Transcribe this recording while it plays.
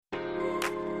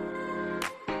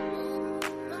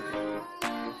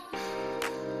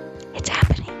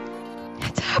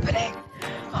happening?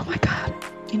 Oh my God.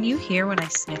 Can you hear when I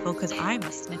sniffle? Because I'm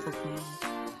a sniffle queen.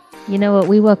 You know what?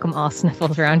 We welcome all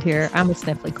sniffles around here. I'm a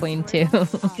sniffly queen too.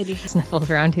 Could you Sniffles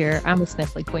around here. I'm a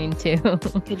sniffly queen too.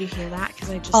 Could you hear that? Because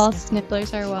I just All sniffled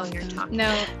snifflers are while you're welcome. talking.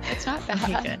 No, it's not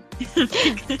bad. Okay,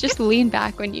 good. Just lean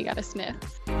back when you gotta sniff.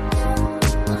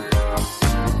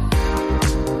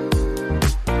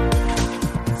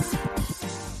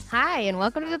 Hi, and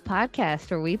welcome to the podcast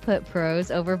where we put pros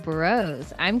over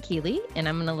bros. I'm Keely, and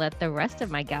I'm going to let the rest of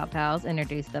my gal pals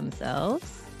introduce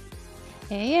themselves.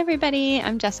 Hey everybody,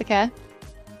 I'm Jessica.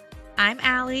 I'm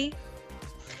Allie.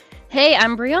 Hey,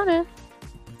 I'm Brianna.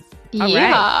 All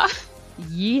Yeah.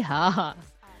 Yeehaw.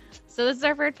 So this is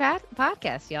our first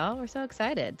podcast, y'all. We're so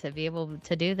excited to be able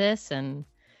to do this and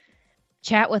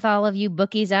chat with all of you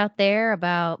bookies out there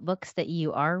about books that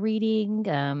you are reading,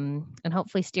 and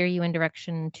hopefully steer you in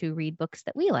direction to read books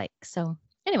that we like. So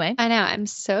anyway. I know, I'm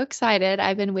so excited.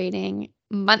 I've been waiting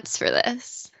months for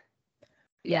this.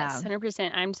 Yes,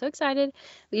 100%. I'm so excited.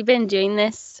 We've been doing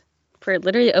this for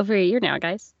literally over a year now,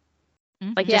 guys.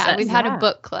 Like, Yeah, just us. we've had a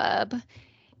book club.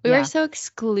 We Yeah. were so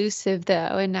exclusive though,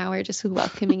 and now we're just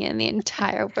welcoming in the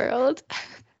entire world.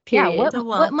 Yeah, Period. what So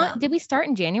month welcome. did we start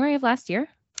in January of last year?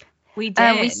 We did.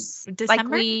 Like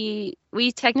December?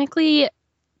 we technically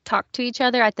talked to each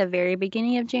other at the very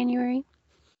beginning of January.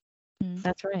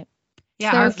 That's right.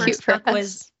 Yeah, So our cute first for book us.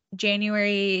 was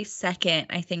January 2nd,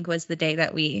 I think was the day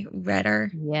that we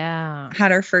read Yeah.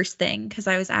 had our first thing because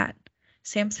I was at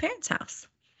Sam's parents' house.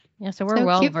 Yeah, so we're So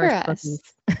well cute for versed us.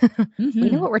 bookies. We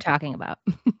Mhm. know what we're talking about.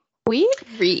 We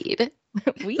read.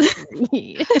 We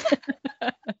read.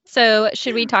 So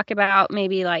should we talk about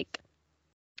maybe like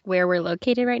where we're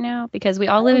located right now? Because we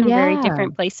all live in very yeah.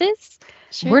 different places.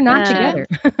 Sure. We're not Um,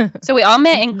 together. So we all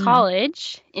met in Mhm.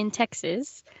 college in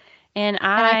Texas. And And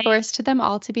I I forced them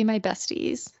all to be my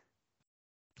besties.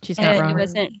 She's not it wrong.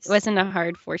 wasn't a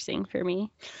hard forcing for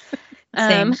me.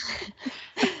 Same.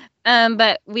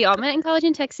 But we all met in college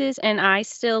in Texas, and I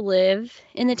still live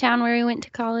in the town where we went to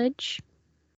college.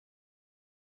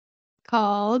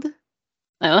 Called.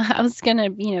 Oh, I was gonna,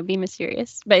 be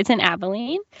mysterious, but it's in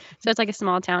Abilene, so it's like a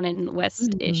small town in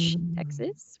west-ish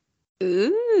Texas.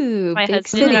 Ooh, My big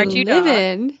husband and our city two dogs.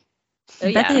 living. Oh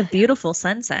I bet they yeah. have beautiful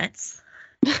sunsets.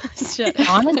 Shut up.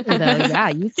 Honestly, though, yeah,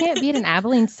 you can't beat an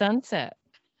Abilene sunset.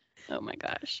 Oh my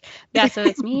gosh. Yeah, so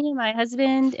it's me and my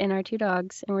husband and our two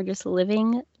dogs, and we're just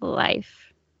living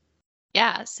life.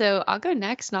 Yeah, so I'll go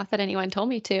next. Not that anyone told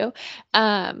me to.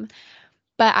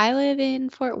 But I live in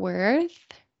Fort Worth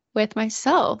with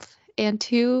myself and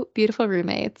two beautiful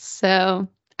roommates. So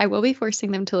I will be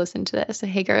forcing them to listen to this. So,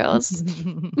 hey, girls.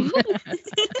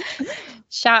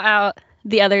 Shout out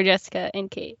the other Jessica and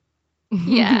Kate.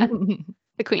 Yeah.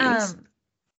 The queens.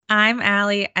 I'm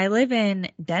Allie. I live in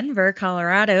Denver,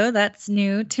 Colorado. That's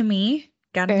new to me.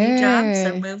 Got a new job,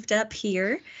 so Sure. moved up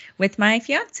here with my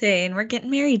fiance, and we're getting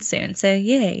married soon. So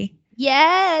yay!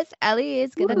 Yes, Ellie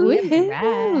is gonna be a Woohoo.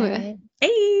 bride.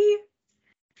 Hey.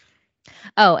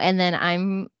 Oh, and then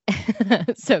I'm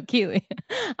so Keely.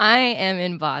 I am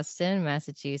in Boston,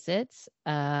 Massachusetts.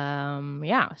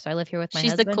 Yeah, so I live here with my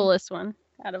She's husband. the coolest one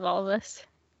out of all of us.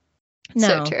 No,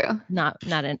 So true. not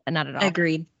at all.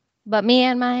 Agreed. But me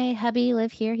and my hubby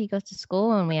live here. He goes to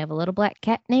school, and we have a little black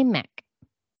cat named Mac.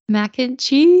 Mac and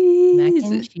cheese. Mac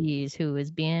and Cheese, who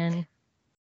is being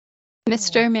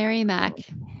Mr. Mary Mac. Yeah, I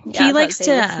He was about likes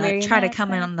say, let's marry to try to Mac, come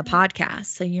in Mac. on the podcast,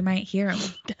 so you might hear him.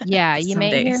 yeah. You Some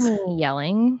may hear days. me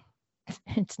yelling.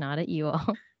 It's not at you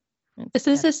all. This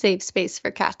is a safe space for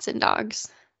cats and dogs.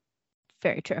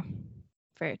 very true.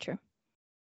 Very true.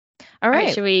 All All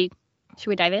right, right. should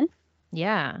we dive in?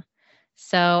 Yeah.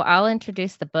 So I'll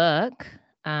introduce the book,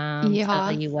 Yeah.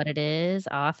 tell you what it is,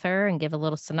 author, and give a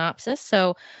little synopsis.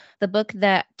 So the book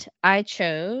that I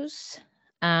chose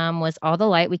was All the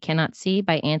Light We Cannot See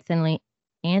by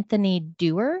Anthony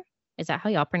Doerr. Is that how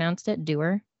y'all pronounced it?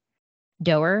 Doerr?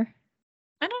 Doerr?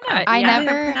 I don't know. I Yeah.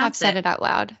 never have said it out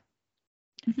loud.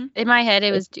 In my head,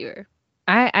 it was Doer.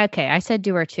 I said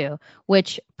Doerr too,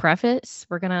 which preface,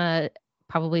 we're going to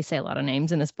probably say a lot of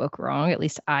names in this book wrong. At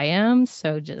least I am.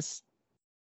 So just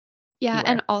Yeah,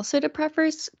 beware. and also to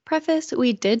preface,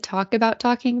 we did talk about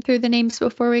talking through the names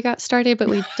before we got started, but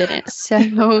we didn't.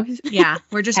 So Yeah,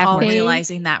 we're just Halfway. all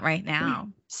realizing that right now.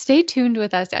 stay tuned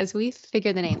with us as we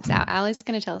figure the names out. Allie's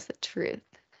going to tell us the truth.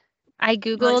 I Well,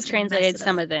 Google it's gonna mess translated it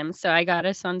some up. of them, so I got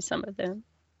us on some of them.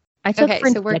 I took Okay,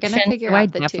 French so we're gonna fiction, figure so I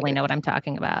out the definitely two. know what I'm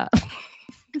talking about.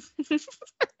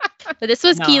 But this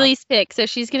was No. Keely's pick, so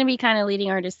she's going to be kind of leading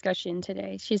our discussion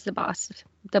today. She's the boss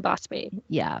babe.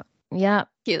 Yeah. Yeah.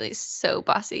 Keely's so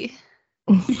bossy.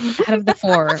 Out of the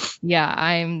four, yeah,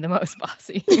 I'm the most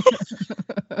bossy.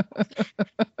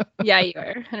 Yeah, you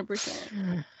are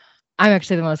 100%. I'm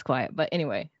actually the most quiet, but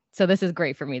anyway. So this is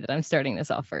great for me that I'm starting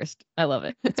this off first. I love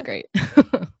it. It's great.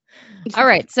 All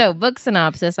right. So book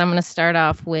synopsis. I'm going to start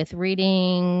off with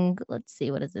reading. Let's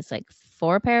see. What is this? Like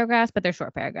 4 paragraphs, but they're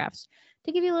short paragraphs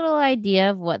to give you a little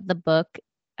idea of what the book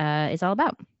is all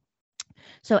about.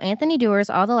 So Anthony Doerr's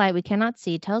All the Light We Cannot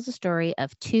See tells the story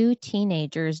of 2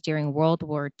 teenagers during World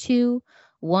War II.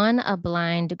 One, a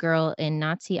blind girl in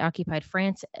Nazi-occupied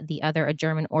France. The other, a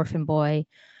German orphan boy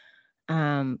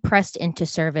pressed into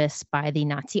service by the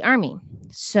Nazi army.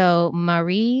 So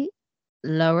Marie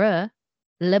Laure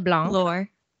Leblanc. Laure.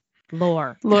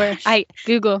 I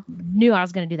Google. Knew I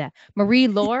was going to do that. Marie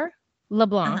Laure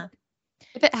Leblanc. Uh-huh.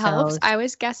 If it helps, So- I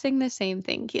was guessing the same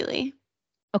thing, Keely.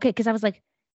 Okay, because I was like,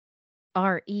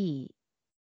 R-E.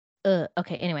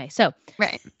 Okay, anyway. So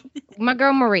Right. my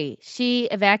girl Marie, she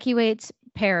evacuates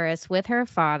Paris with her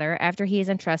father after he is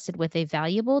entrusted with a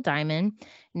valuable diamond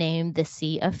named the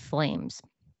Sea of Flames.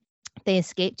 They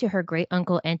escape to her great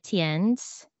uncle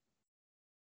Etienne's.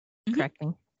 Mhm. Correct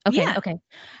me. Okay, Yeah. okay.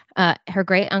 Her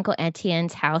great uncle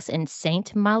Etienne's house in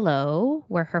Saint Malo,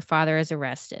 where her father is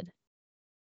arrested.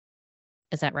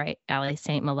 Is that right, Allie?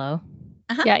 Saint Malo.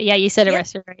 Uh-huh. Yeah, you said Yep.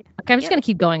 arrested, right? Okay, I'm just Yep. gonna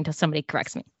keep going until somebody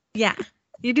corrects me. Yeah.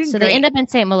 You're doing So great. they end up in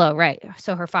Saint Malo, right?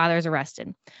 So her father is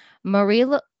arrested. Marie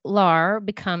Laure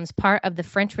becomes part of the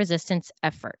French resistance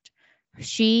effort.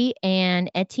 She and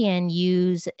Etienne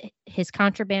use his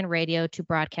contraband radio to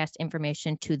broadcast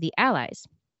information to the Allies.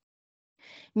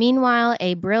 Meanwhile,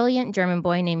 a brilliant German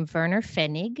boy named Werner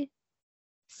Pfennig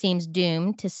seems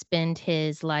doomed to spend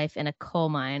his life in a coal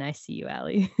mine. I see you,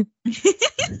 Allie.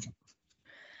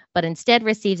 But instead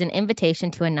receives an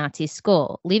invitation to a Nazi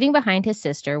school. Leaving behind his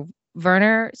sister,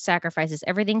 Werner sacrifices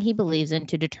everything he believes in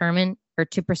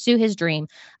to pursue his dream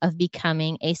of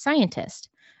becoming a scientist.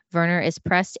 Werner is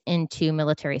pressed into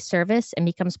military service and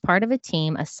becomes part of a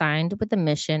team assigned with the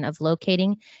mission of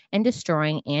locating and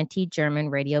destroying anti-German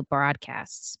radio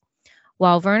broadcasts.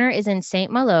 While Werner is in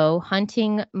Saint Malo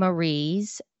hunting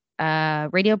Marie's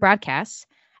radio broadcasts,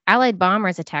 Allied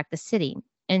bombers attack the city.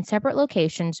 In separate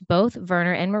locations, both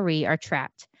Werner and Marie are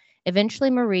trapped. Eventually,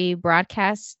 Marie's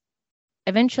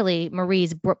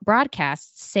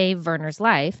broadcasts save Werner's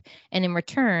life, and in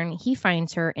return, he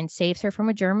finds her and saves her from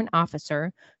a German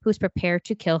officer who's prepared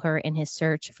to kill her in his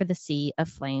search for the Sea of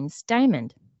Flames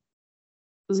diamond.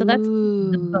 So that's the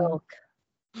Ooh. bulk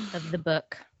of the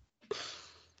book.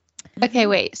 Okay,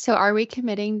 wait. So are we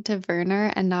committing to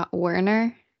Werner and not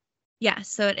Werner? Yeah,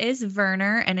 so it is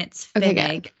Werner and it's Okay,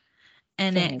 Finnig. good.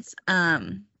 And Finnig. it's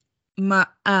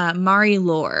Marie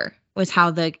Laure was how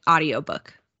the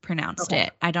audiobook pronounced Okay.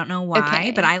 it. I don't know why,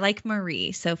 Okay. but I like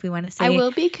Marie. So if we want to say I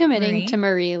will be committing Marie. to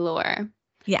Marie Laure.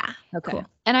 yeah. Okay. Cool.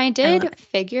 And I love did it.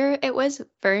 figure it was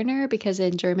Werner because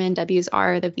in German W's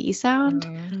are the V sound.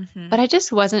 Mhm. But I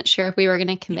just wasn't sure if we were going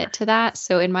to commit to that.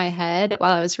 So in my head,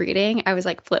 while I was reading, I was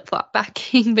like flip-flop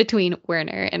backing between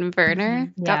Werner and Werner.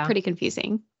 Mhm. Yeah. Got pretty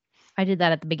confusing. I did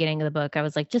that at the beginning of the book. I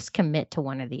was like, just commit to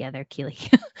one or the other, Keely.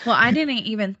 Well, I didn't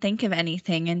even think of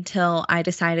anything until I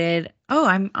decided, oh,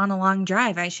 I'm on a long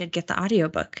drive. I should get the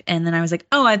audiobook. And then I was like,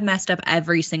 oh, I've messed up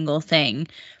every single thing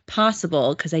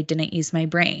possible because I didn't use my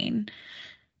brain.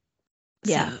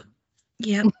 Yeah. So,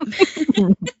 yep.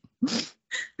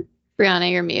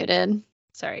 Brianna, you're muted.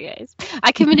 Sorry, guys.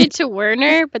 I committed to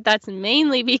Werner, but that's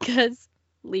mainly because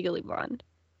Legally Blonde.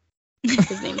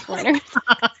 His name's Werner.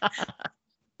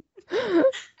 I'm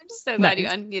so glad you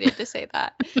unmuted to say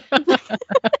that.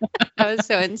 That was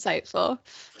so insightful.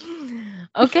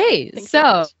 Okay, Thanks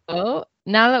so so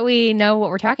now that we know what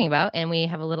we're talking about and we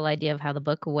have a little idea of how the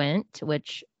book went,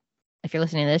 which if you're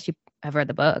listening to this, you have read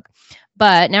the book.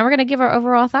 But now we're going to give our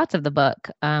overall thoughts of the book.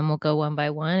 We'll go one by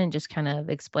one and just kind of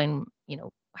explain,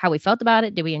 how we felt about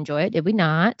it. Did we enjoy it? Did we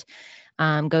not?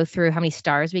 Go through how many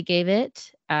stars we gave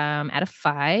it out of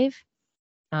 5.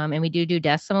 And we do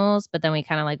decimals, but then we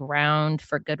kind of like round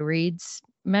for Goodreads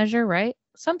measure, right?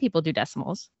 Some people do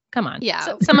decimals. Come on. Yeah.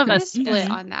 So some of we're us- gonna split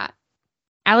Mhm. on that.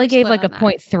 Allie gave split like a on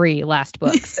that. 0.3 last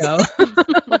book. So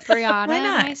Well, Brianna Why and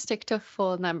not? I stick to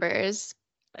full numbers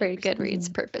for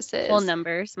Goodreads purposes. Full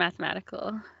numbers,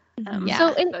 mathematical. Yeah.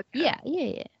 So book. yeah.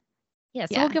 So Yeah.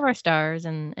 we'll give our stars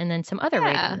and then some other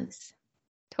Yeah. ratings.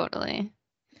 Totally.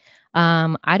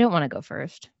 I don't want to go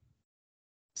first.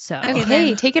 So Okay, Okay,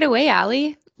 then. take it away,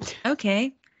 Allie.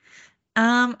 Okay.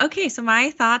 Okay, so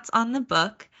my thoughts on the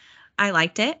book. I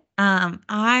liked it.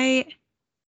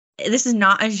 This is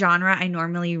not a genre I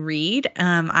normally read.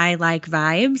 I like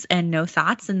vibes and no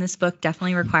thoughts, and this book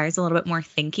definitely requires a little bit more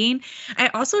thinking. I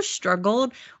also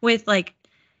struggled with like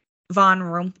von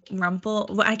Rumpel.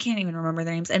 Well, I can't even remember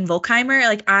their names. And Volkheimer,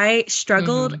 like I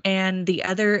struggled, and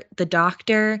the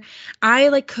doctor, I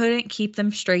like couldn't keep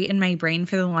them straight in my brain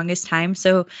for the longest time.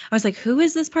 So I was like, who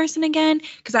is this person again?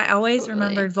 Because I always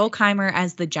remembered Volkheimer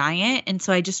as the giant, and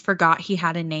so I just forgot he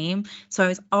had a name. So I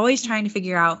was always trying to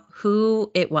figure out who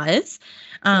it was.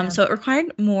 So it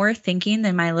required more thinking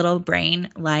than my little brain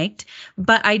liked,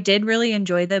 but I did really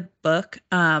enjoy the book.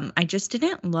 I just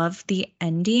didn't love the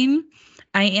ending.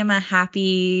 I am a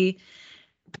happy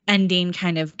ending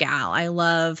kind of gal. I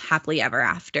love happily ever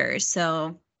after.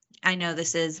 So I know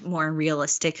this is more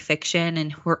realistic fiction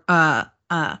and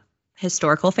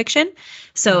historical fiction.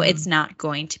 So it's not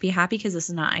going to be happy because this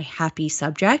is not a happy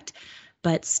subject,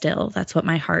 but still that's what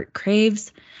my heart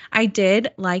craves. I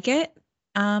did like it.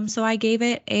 So I gave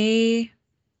it a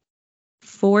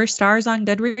 4 stars on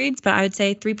Goodreads, but I would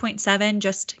say 3.7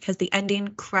 just because the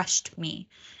ending crushed me.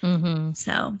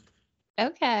 So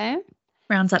Okay.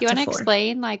 rounds up Do you to want to 4.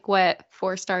 explain like what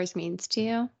 4 stars means to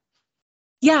you?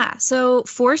 Yeah, so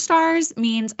 4 stars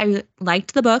means I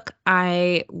liked the book.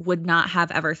 I would not have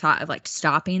ever thought of like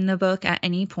stopping the book at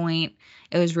any point.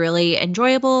 It was really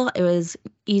enjoyable. It was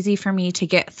easy for me to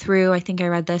get through. I think I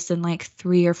read this in like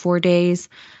 3 or 4 days.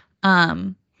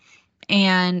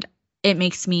 And it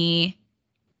makes me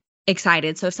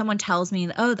excited. So if someone tells me,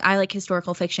 oh, I like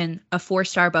historical fiction, a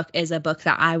 4-star book is a book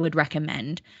that I would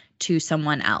recommend to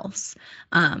someone else.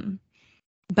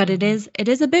 But it is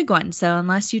a big one. So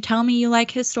unless you tell me you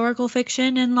like historical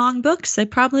fiction and long books, I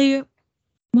probably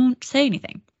won't say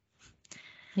anything.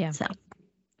 Yeah. So,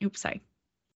 oops, sorry.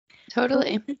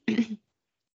 Totally.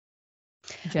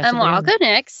 Well, I'll go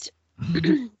next.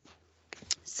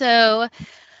 So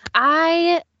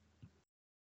I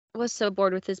was so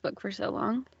bored with this book for so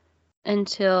long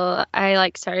until I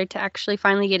like started to actually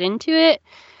finally get into it.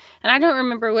 And I don't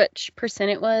remember which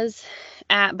percent it was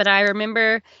at, but I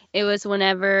remember it was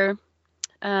whenever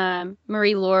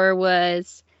Marie Laure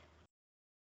was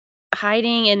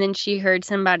hiding and then she heard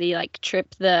somebody like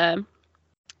trip the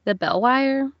bell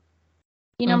wire.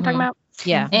 You know what I'm talking about?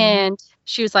 Yeah. And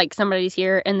she was like, somebody's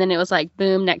here. And then it was like,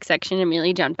 boom, next section,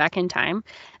 immediately jumped back in time.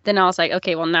 Then I was like,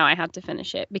 okay, well, now I have to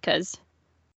finish it because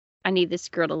I need this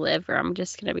girl to live or I'm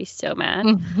just going to be so mad.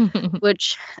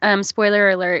 Which, spoiler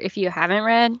alert, if you haven't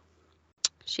read,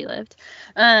 she lived.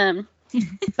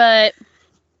 But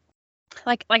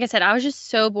like I said, I was just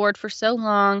so bored for so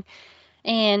long.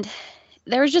 And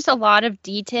there was just a lot of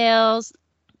details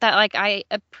that like I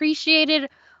appreciated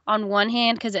on one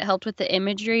hand because it helped with the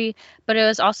imagery, but it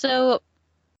was also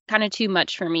kind of too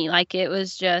much for me. Like it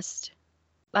was just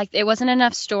like it wasn't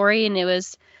enough story and it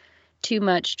was too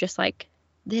much just like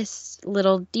this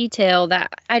little detail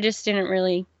that I just didn't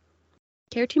really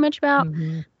care too much about.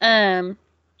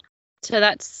 So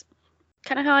that's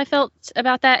kind of how I felt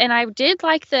about that. And I did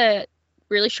like the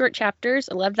really short chapters.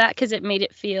 I loved that because it made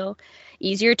it feel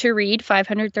easier to read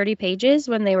 530 pages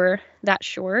when they were that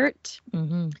short.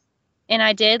 And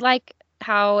I did like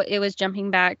how it was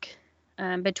jumping back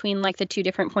between like the 2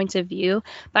 different points of view,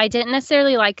 but I didn't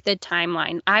necessarily like the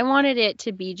timeline. I wanted it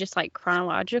to be just like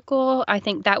chronological. I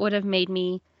think that would have made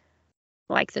me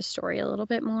like the story a little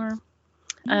bit more.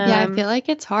 Yeah, I feel like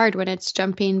it's hard when it's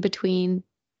jumping between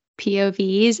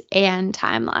POVs and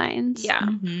timelines. Yeah.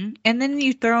 And then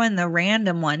you throw in the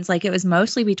random ones. Like it was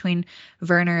mostly between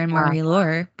Werner and Marie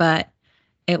Laure, but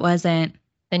it wasn't.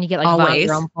 Then you get like always.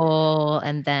 Von Rumpel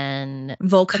and then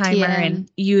Volkheimer and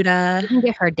Yuta. You can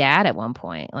get her dad at one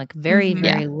point, like very,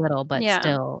 very little, but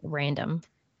still random.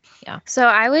 Yeah. So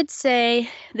I would say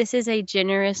this is a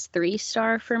generous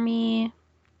 3-star for me.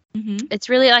 It's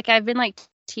really like I've been like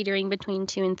teetering between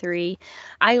 2 and 3.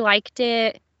 I liked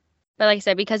it, but like I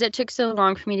said, because it took so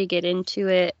long for me to get into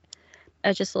it,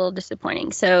 it's just a little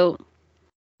disappointing. So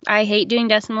I hate doing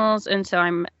decimals, and so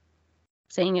I'm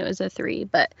saying it was a 3.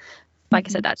 But like I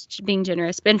said, that's being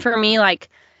generous. And for me, like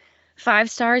 5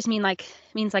 stars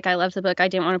means like I loved the book. I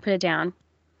didn't want to put it down.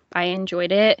 I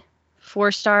enjoyed it.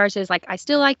 4 stars is like I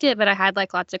still liked it, but I had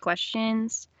like lots of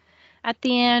questions at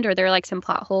the end, or there were like some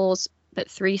plot holes. But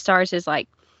 3 stars is like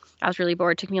I was really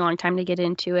bored. It took me a long time to get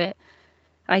into it.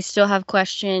 I still have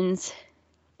questions,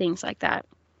 things like that.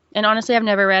 And honestly, I've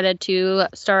never read a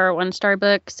 2-star or 1-star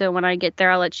book. So when I get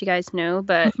there, I'll let you guys know.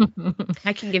 But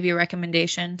I can give you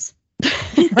recommendations.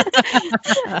 This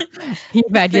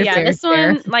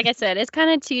one, like I said, it's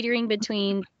kind of teetering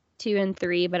between 2 and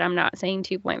 3, but I'm not saying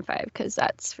 2.5 because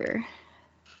that's for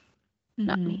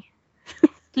not me.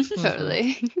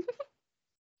 Totally.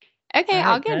 Okay,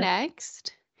 I'll go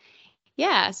next.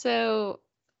 Yeah, so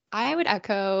I would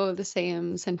echo the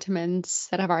same sentiments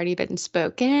that have already been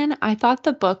spoken. I thought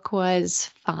the book was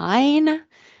fine.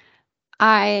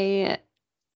 I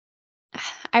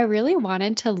really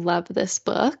wanted to love this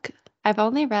book. I've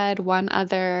only read one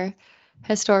other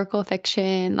historical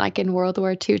fiction, like in World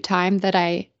War II time, that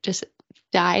I just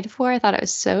died for. I thought it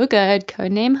was so good.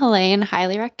 Codename Helene,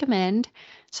 highly recommend.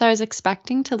 So I was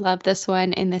expecting to love this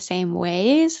one in the same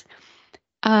ways.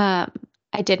 Um,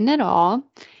 I didn't at all.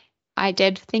 I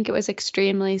did think it was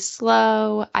extremely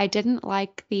slow. I didn't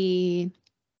like the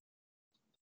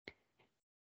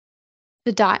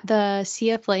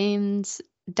Sea of Flames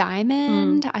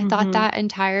diamond. I thought that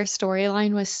entire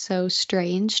storyline was so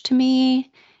strange to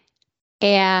me.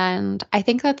 And I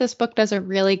think that this book does a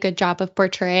really good job of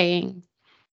portraying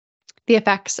the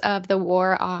effects of the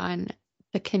war on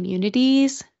the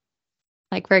communities.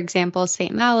 Like, for example,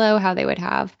 St. Malo, how they would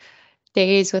have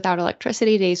days without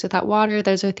electricity, days without water.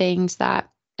 Those are things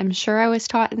that I'm sure I was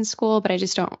taught in school, but I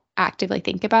just don't actively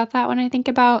think about that when I think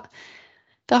about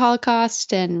the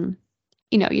Holocaust. And,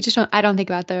 you just I don't think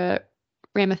about the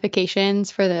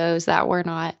ramifications for those that were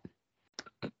not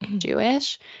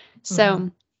Jewish.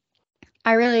 So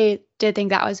I really did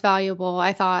think that was valuable.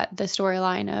 I thought the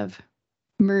storyline of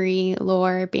Marie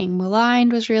Laure being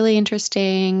maligned was really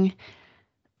interesting.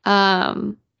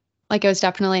 Like, it was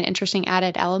definitely an interesting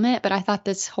added element, but I thought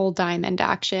this whole diamond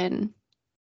action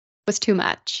was too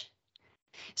much.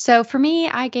 So for me,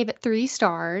 I gave it 3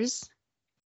 stars.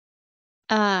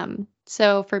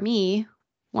 So for me,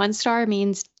 1 star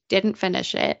means didn't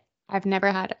finish it. I've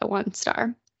never had a 1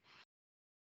 star.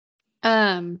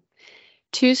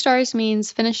 2 stars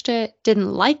means finished it,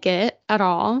 didn't like it at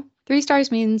all. 3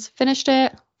 stars means finished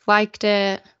it, liked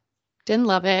it, didn't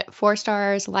love it. 4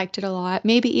 stars, liked it a lot,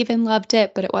 maybe even loved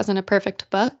it, but it wasn't a perfect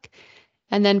book.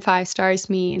 And then 5 stars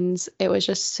means it was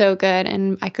just so good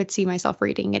and I could see myself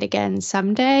reading it again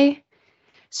someday.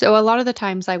 So a lot of the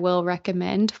times I will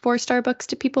recommend 4-star books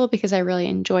to people because I really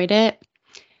enjoyed it.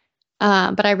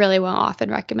 But I really won't often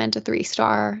recommend a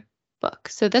 3-star book.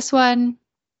 So this one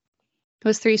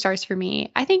was 3 stars for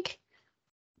me. I think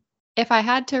if I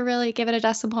had to really give it a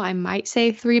decimal, I might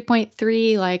say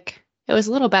 3.3. Like, it was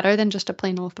a little better than just a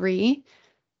plain old 3,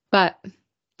 but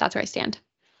that's where I stand.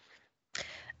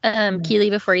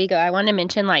 Keely, before you go, I want to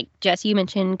mention, like, Jesse, you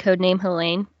mentioned Codename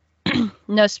Helene.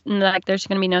 No, like, there's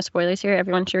going to be no spoilers here.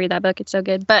 Everyone should read that book. It's so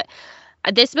good. But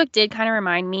this book did kind of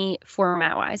remind me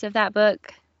format-wise of that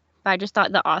book. But I just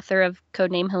thought the author of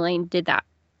Codename Helene did that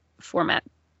format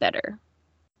better.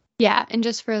 Yeah, and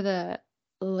just for the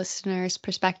listener's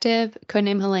perspective,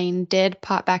 Codename Helene did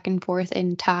pop back and forth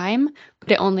in time,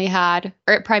 but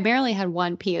it primarily had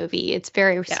one POV. It's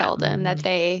very seldom that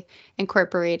they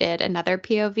incorporated another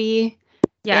POV.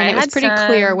 Yeah, and it was pretty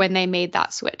clear when they made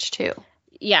that switch too.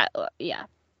 Yeah.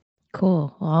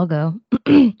 Cool. Well, I'll go.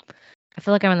 I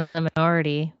feel like I'm in the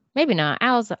minority. Maybe not.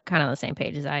 Al's kind of on the same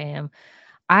page as I am.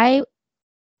 I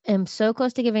am so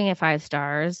close to giving it 5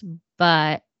 stars,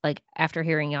 but like after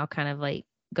hearing y'all kind of like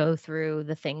go through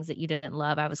the things that you didn't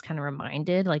love, I was kind of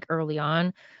reminded like early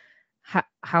on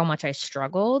how much I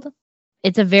struggled.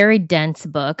 It's a very dense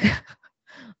book,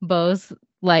 both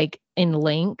like in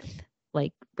length,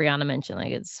 like Brianna mentioned,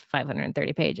 like it's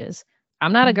 530 pages.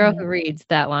 I'm not a girl who reads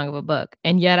that long of a book,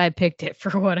 and yet I picked it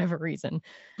for whatever reason.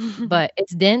 But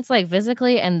it's dense, like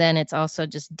physically, and then it's also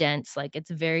just dense. Like it's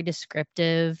very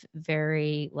descriptive,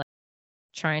 very like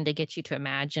trying to get you to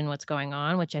imagine what's going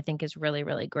on, which I think is really,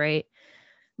 really great.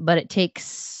 But it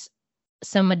takes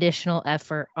some additional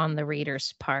effort on the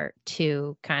reader's part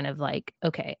to kind of like,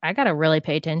 okay, I got to really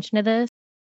pay attention to this.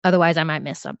 Otherwise, I might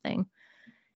miss something.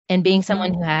 And being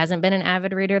someone who hasn't been an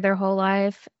avid reader their whole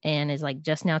life and is like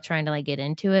just now trying to like get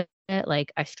into it,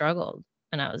 like I struggled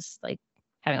and I was like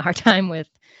having a hard time with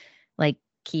like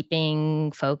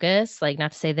keeping focus. Like,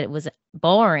 not to say that it was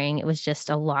boring, it was just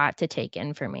a lot to take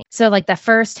in for me. So like the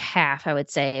first half, I would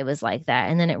say it was like that.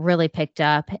 And then it really picked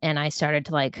up and I started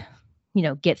to like,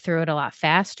 get through it a lot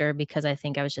faster because I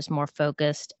think I was just more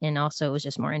focused and also it was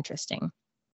just more interesting.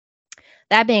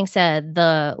 That being said,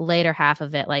 the later half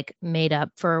of it like made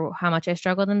up for how much I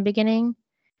struggled in the beginning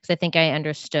because I think I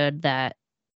understood that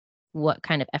what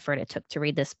kind of effort it took to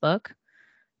read this book.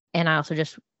 And I also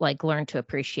just like learned to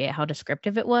appreciate how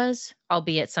descriptive it was,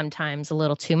 albeit sometimes a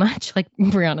little too much, like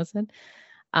Brianna said.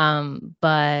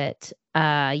 But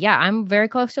yeah, I'm very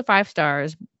close to 5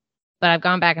 stars, but I've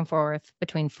gone back and forth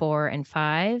between 4 and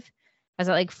 5. I was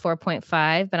at like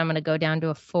 4.5, but I'm going to go down to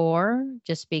a 4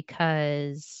 just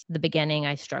because the beginning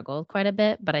I struggled quite a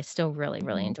bit, but I still really,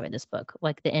 really enjoyed this book.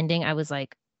 Like the ending, I was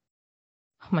like,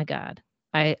 oh my God.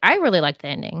 I really liked the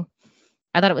ending.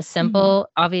 I thought it was simple.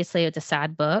 Obviously, it's a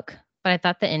sad book, but I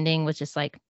thought the ending was just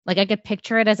like I could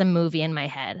picture it as a movie in my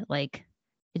head. Like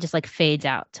it just like fades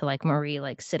out to like Marie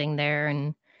like sitting there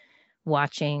and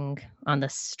watching on the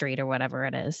street or whatever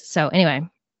it is. So anyway,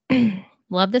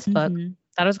 love this book.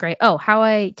 Thought it was great. Oh, how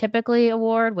I typically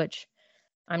award, which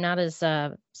I'm not as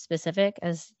specific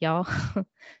as y'all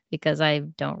because I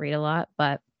don't read a lot,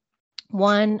 but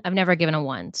 1, I've never given a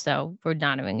 1, so we're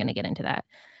not even going to get into that.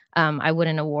 I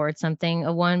wouldn't award something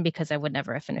a 1 because I would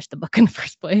never have finished the book in the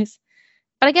first place.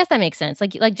 But I guess that makes sense.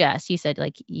 Like Jess, you said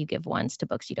like you give 1s to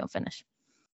books you don't finish.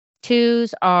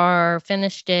 2s are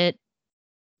finished it,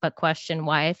 but question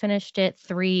why I finished it.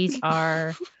 3s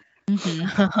are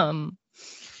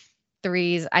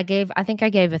 3s. I think I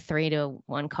gave a 3 to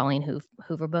one Colleen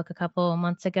Hoover book a couple of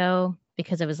months ago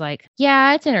because it was like,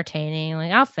 yeah, it's entertaining.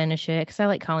 Like I'll finish it because I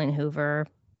like Colleen Hoover,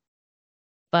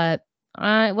 but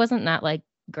it wasn't that like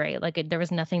great. Like there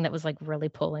was nothing that was like really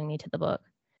pulling me to the book.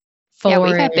 4 Yeah,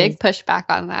 we got big pushback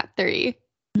on that 3.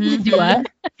 What?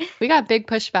 We got big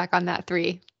pushback on that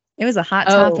 3. It was a hot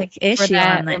topic for issue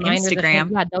that on the reminder that-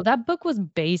 Instagram. yeah, no, that book was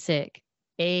basic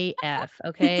AF.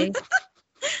 Okay.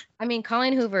 I mean,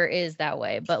 Colleen Hoover is that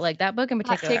way, but like that book in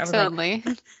Hot particular, I takes was like, only.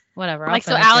 whatever. I'll Like,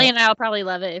 so finish Allie it. and I'll probably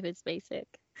love it if it's basic.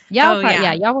 Y'all, Oh,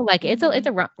 yeah. y'all will like it. It's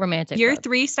a romantic. Your book.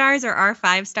 3 stars are our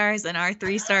 5 stars, and our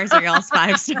 3 stars are y'all's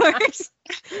 5 stars.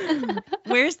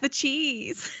 Where's the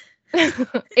cheese?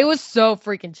 It was so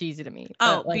freaking cheesy to me.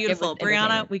 Oh, but, like, it beautiful. was Brianna,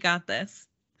 entertaining. we got this.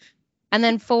 And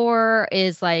then 4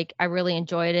 is like I really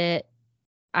enjoyed it.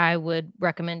 I would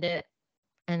recommend it.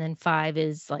 And then 5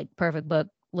 is like perfect book,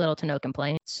 little to no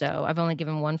complaints. So I've only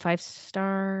given 1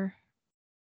 5-star.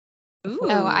 Ooh.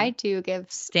 Oh, I do give a lot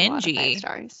of Stingy. 5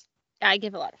 stars. I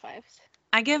give a lot of 5s.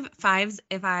 I give 5s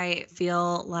if I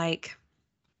feel like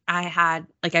I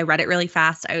read it really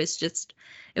fast. It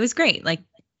was great. Like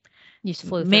You just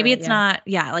flew maybe through it's it, not,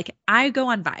 like I go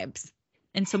on vibes.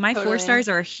 And so my 4 Totally. stars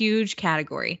are a huge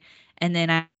category. And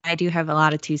then I do have a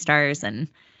lot of 2 stars, and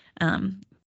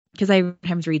because I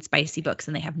sometimes read spicy books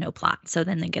and they have no plot. So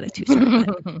then they get a 2 star.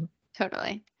 yeah.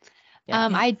 Totally. Yeah.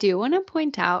 I do want to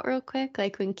point out real quick,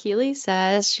 like when Keely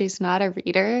says she's not a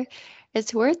reader,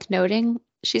 it's worth noting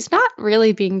she's not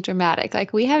really being dramatic.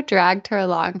 Like we have dragged her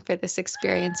along for this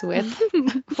experience with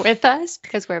us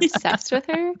because we're obsessed with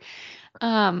her.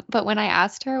 But when I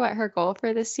asked her what her goal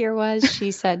for this year was,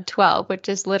 she said 12, which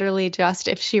is literally just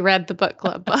if she read the book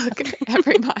club book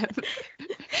every month.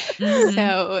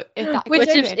 So Which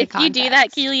if you do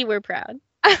that, Keely, we're proud.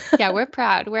 Yeah, we're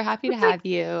proud. We're happy to have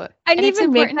you. I And didn't it's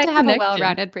even make important that to have a connection.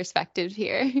 well-rounded perspective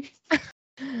here.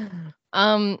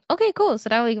 Okay, cool. So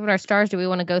now we give it our stars. Do we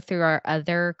want to go through our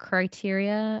other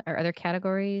criteria, our other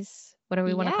categories? What do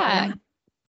we want to call Yeah. them?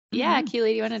 Yeah,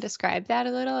 Keely, do you want to describe that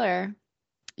a little or?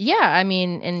 Yeah, I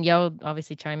mean, and y'all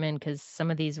obviously chime in because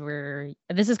some of these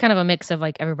this is kind of a mix of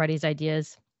like everybody's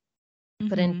ideas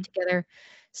put in together.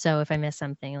 So if I miss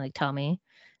something, like tell me.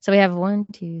 So we have 1,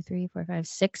 2, 3, 4, 5,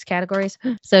 6 categories.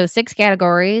 So 6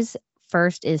 categories.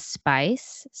 First is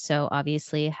spice. So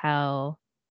obviously how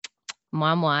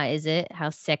moi is it? How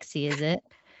sexy is it?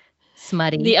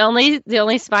 Smutty. The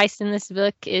only spice in this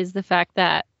book is the fact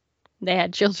that they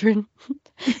had children.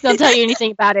 They'll tell you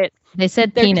anything about it. They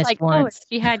said They're penis just like, once. oh,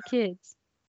 she had kids.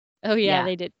 Oh yeah, Yeah.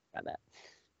 they did about that.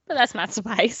 But that's not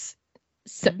spice.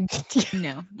 So,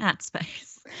 No, not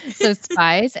spice. so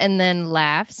spice, and then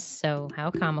laughs. So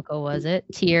how comical was it?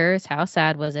 Tears. How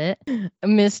sad was it?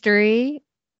 Mystery.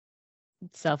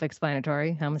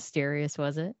 Self-explanatory. How mysterious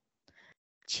was it?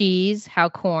 Cheese. How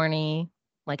corny.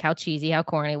 Like how cheesy, how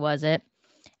corny was it?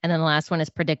 And then the last one is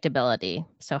predictability.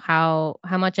 So how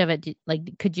much of it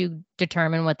could you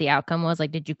determine what the outcome was?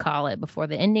 Like, did you call it before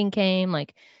the ending came?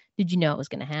 Like, did you know it was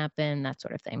going to happen? That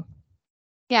sort of thing.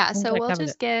 Yeah, I think so that we'll covers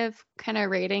just give kind of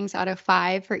ratings out of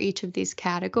 5 for each of these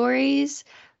categories.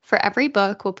 For every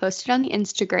book, we'll post it on the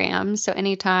Instagram. So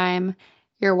anytime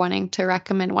you're wanting to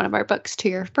recommend one of our books to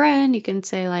your friend, you can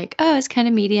say like, oh, it's kind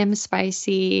of medium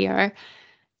spicy, or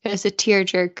it's a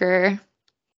tearjerker,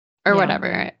 or Yeah.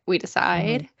 whatever we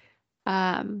decide.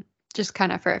 Just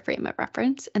kind of for a frame of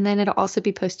reference. And then it'll also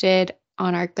be posted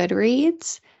on our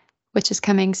Goodreads, which is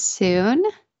coming soon.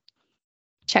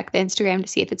 Check the Instagram to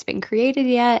see if it's been created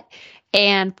yet,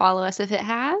 and follow us if it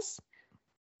has.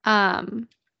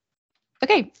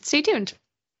 Okay, stay tuned.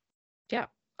 Yeah.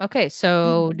 Okay.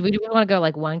 So do we want to go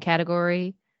like one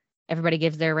category? Everybody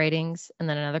gives their ratings, and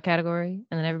then another category,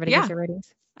 and then everybody gives their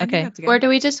ratings. I think Okay. that's good. Or do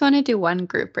we just want to do one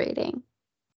group rating?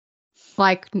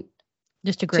 Like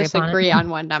Just agree just upon agree it. on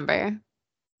one number.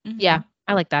 Yeah,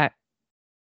 I like that.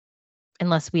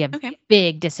 Unless we have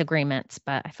big disagreements,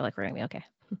 but I feel like we're gonna be okay.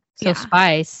 So Yeah.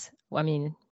 spice, well, I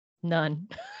mean, none.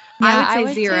 I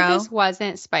would say 0. This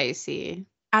wasn't spicy.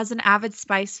 As an avid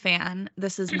Spice fan,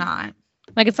 this is not.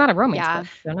 Like, it's not a romance Yeah. book,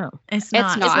 so no. It's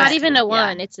not. not. It's not even a Yeah.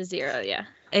 1. It's a 0. Yeah.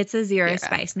 It's a 0 Zero.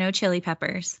 spice. No chili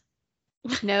peppers.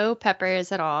 No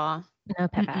peppers at all. No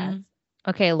peppers. Mm-mm.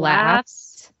 Okay,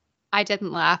 Laughs. I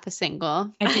didn't laugh a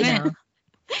single. I didn't. No. I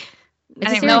It's a didn't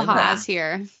serious No really book. laugh. ha's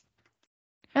here.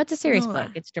 No, it's a serious No.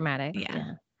 book. It's dramatic.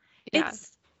 Yeah. Yeah.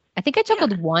 It's I think I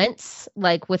chuckled once,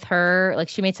 like with her, like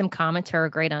she made some comment to her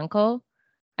great uncle,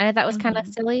 and I thought it was kind of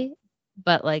Mhm. silly,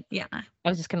 but like yeah. I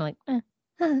was just kind of like,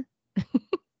 but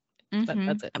Mhm.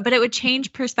 that's it. But it would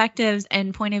change perspectives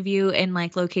and point of view and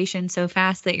like location so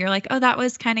fast that you're like, oh, that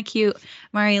was kind of cute,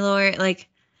 Mari Lord. Like,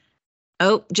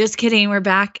 oh, just kidding. We're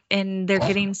back and they're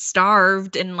getting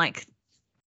starved and like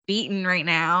beaten right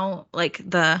now. Like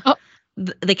the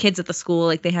kids at the school,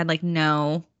 like they had like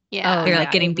no, Yeah. they're yeah,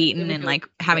 like getting it beaten was and really like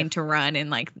having to run and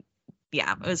like,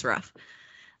 yeah, it was rough.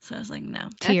 So I was like, no.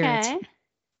 Tears. Okay.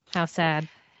 How sad.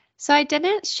 So I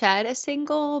didn't shed a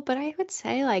single, but I would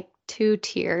say like 2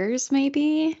 tears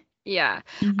maybe. Yeah.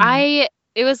 Mhm.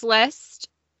 It was less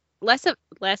of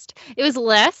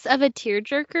a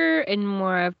tearjerker and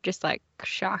more of just like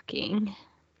shocking.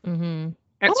 Mm-hmm.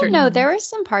 I At don't certain know. Mhm. There were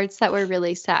some parts that were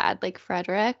really sad, like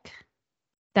Frederick.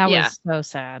 That Yeah. was so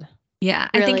sad. Yeah.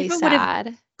 I think Really if it would have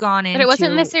sad. gone into But it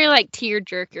wasn't necessarily like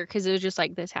tearjerker because it was just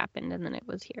like this happened and then it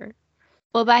was here.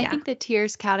 Well, but I Yeah. think the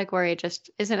tears category just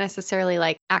isn't necessarily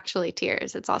like actually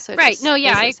tears. It's also Right. just No,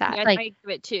 yeah, really I sad. agree. Like- I give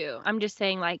it 2. I'm just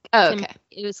saying like Oh, to me, okay.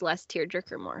 it was less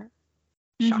tearjerker, more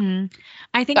shocking. Mhm.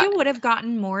 I think it would have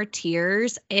gotten more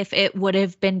tears if it would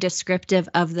have been descriptive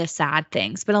of the sad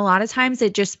things. But a lot of times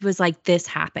it just was like this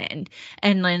happened.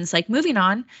 And then it's like moving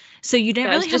on. So you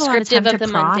didn't Yeah, it's really have a lot of time descriptive to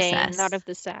of the mundane, process. not of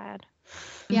the sad.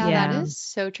 Yeah, Yeah. that is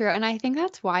so true. And I think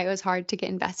that's why it was hard to get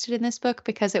invested in this book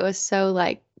because it was so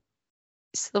like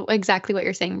exactly what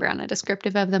you're saying, Brianna,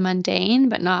 descriptive of the mundane,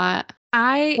 but not.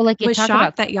 I Well, like you was talk shocked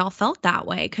about- that y'all felt that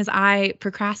way because I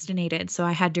procrastinated. So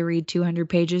I had to read 200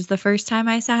 pages the first time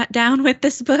I sat down with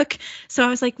this book. So I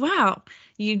was like, wow,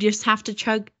 you just have to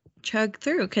chug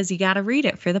through because you got to read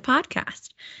it for the podcast.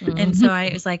 And so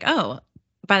I was like, oh,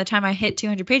 by the time I hit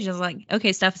 200 pages, I was like,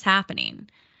 okay, stuff's happening.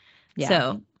 Yeah.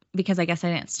 So because I guess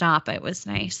I didn't stop, it was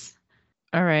nice.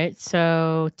 All right.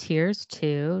 So tears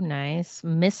 2, nice.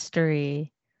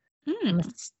 Mystery. Hmm.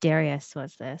 Mysterious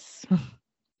was this.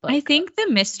 I think the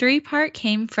mystery part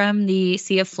came from the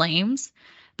Sea of Flames,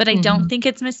 but I don't think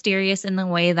it's mysterious in the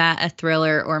way that a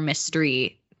thriller or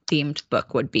mystery themed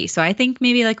book would be. So I think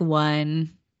maybe like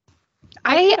 1.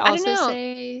 I could I don't also know.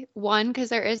 say 1 because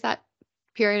there is that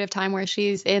period of time where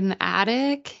she's in the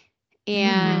attic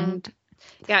and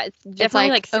Yeah, it's it's definitely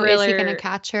like oh, is he thriller. gonna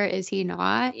catch her? Is he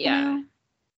not? You Yeah. know?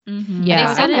 Mhm. Yeah. And I They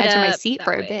was set on the it edge of my up seat that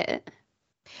for a way. bit.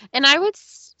 And I would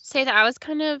say that I was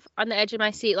kind of on the edge of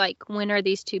my seat, like when are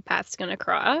these 2 paths gonna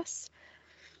cross?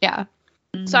 Yeah.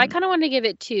 So I kind of want to give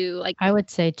it 2. Like I would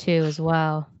say 2 as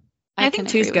well. I can think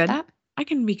 2's agree with good. that. I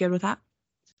can be good with that.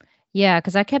 Yeah,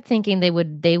 because I kept thinking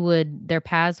their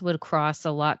paths would cross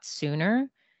a lot sooner.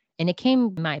 And it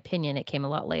came, in my opinion, it came a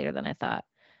lot later than I thought.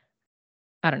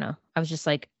 I don't know. I was just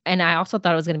like, and I also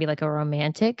thought it was going to be like a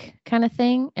romantic kind of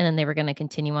thing. And then they were going to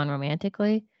continue on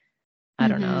romantically. I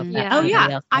don't know. If Mhm. that Yeah. Oh anybody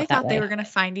yeah, else I felt that thought they way. were going to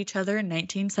find each other in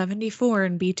 1974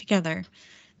 and be together.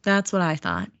 That's what I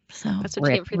thought. So that's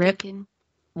what you get for Rip. thinking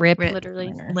Rip.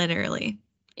 literally literally.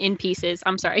 in pieces.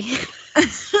 I'm sorry.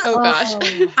 Oh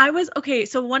gosh. I was okay.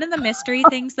 So one of the mystery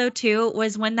things though too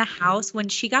was when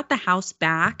she got the house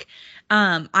back,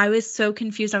 I was so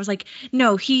confused. I was like,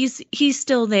 no, he's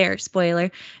still there.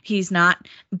 Spoiler, he's not.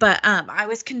 But I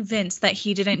was convinced that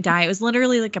he didn't die. It was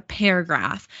literally like a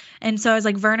paragraph. And so I was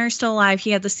like, Werner's still alive.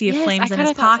 He had the Sea of Yes, I Flames in kinda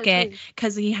his thought so, pocket too.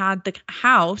 because he had the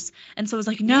house. And so I was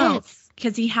like, no, Yes.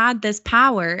 because he had this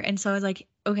power. And so I was like,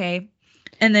 okay.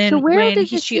 And then So where when did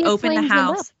the she Sea of opened the Flames end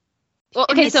up? house. Well,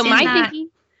 And okay, it's so in my that- thinking.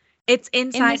 It's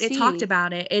inside. It talked sea.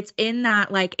 about it. It's in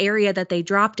that like area that they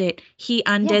dropped it. He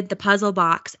undid the puzzle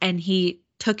box and he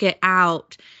took it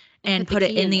out and put the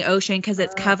put it key in in the it. ocean because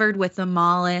it's covered with the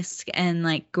mollusk and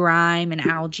like grime and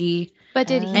algae. But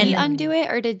did he And- undo it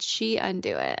or did she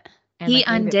undo it? And, He like,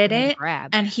 leave undid for him to it, grab.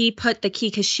 and he put the key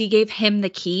because she gave him the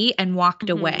key and walked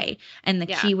Mhm. away, and the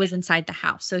Yeah. key was inside the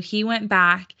house. So he went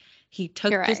back. He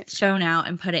took You're the right. stone out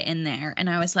and put it in there. And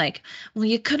I was like, well,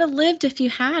 you could have lived if you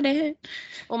had it.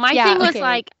 Well, my Yeah, thing was okay.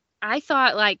 like, I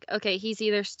thought like, okay, he's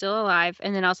either still alive,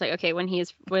 and then I was like, okay, when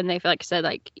they like said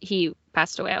like he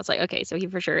passed away, I was like, okay, so he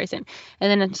for sure isn't.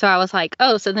 And then so I was like,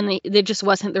 oh, so then it just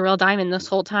wasn't the real diamond this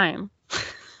whole time.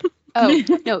 Oh,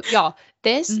 no, y'all.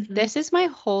 This is my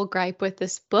whole gripe with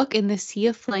this book and the Sea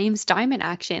of Flames diamond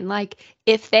action. Like,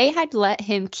 if they had let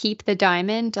him keep the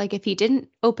diamond, like if he didn't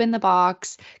open the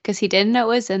box because he didn't know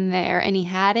it was in there and he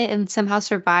had it and somehow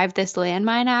survived this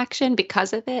landmine action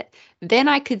because of it, then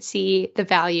I could see the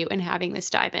value in having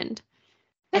this diamond.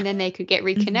 And then they could get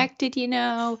reconnected,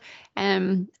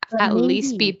 at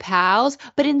least be pals.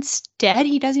 But instead,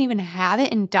 he doesn't even have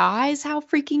it and dies. How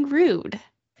freaking rude.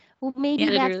 Well, maybe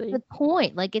that's the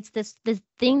point. Like, it's this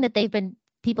thing that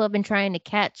people have been trying to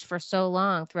catch for so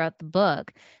long throughout the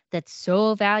book that's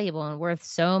so valuable and worth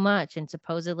so much and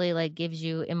supposedly like gives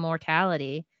you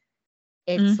immortality.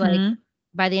 It's like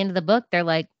by the end of the book, they're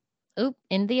like, oop,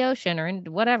 in the ocean or in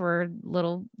whatever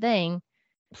little thing.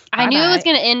 I knew it was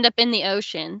going to end up in the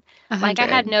ocean. 100. Like,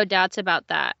 I had no doubts about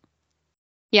that.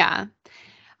 Yeah.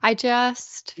 I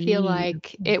just feel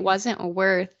like it wasn't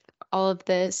worth all of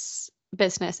this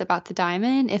business about the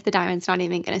diamond if the diamond's not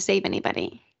even going to save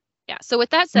anybody. Yeah. So with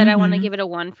that said, I want to give it a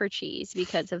 1 for cheese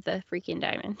because of the freaking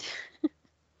diamond.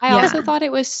 I also thought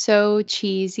it was so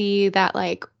cheesy that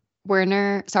like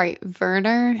Werner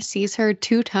sees her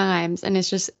 2 times and is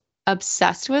just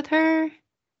obsessed with her.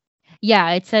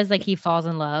 Yeah, it says like he falls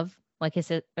in love. Like who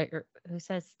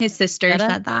says his sister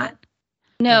said that?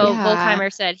 No,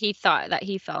 Volkheimer said he thought that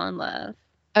he fell in love.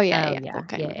 Oh yeah.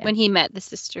 When he met the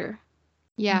sister.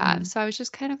 Yeah. So I was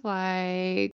just kind of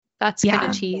like, that's kind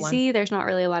of cheesy. There's not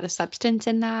really a lot of substance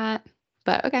in that,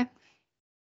 but okay.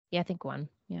 Yeah, I think 1.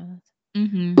 Yeah.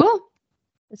 Cool.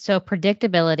 So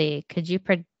predictability. Could you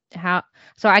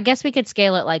So I guess we could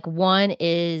scale it like 1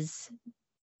 is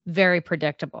very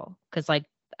predictable because like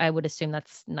I would assume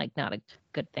that's like not a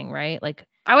good thing, right? Like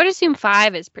I would assume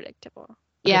 5 is predictable.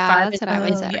 Yeah, 5 that's what I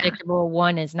would say. Predictable.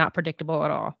 1 is not predictable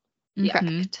at all.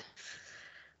 Correct.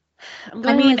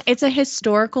 I mean, it's a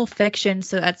historical fiction,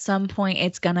 so at some point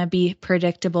it's gonna be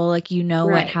predictable. Like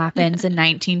what happens in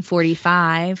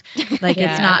 1945. Like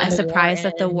it's not a surprise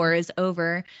that the war is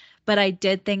over. But I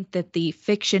did think that the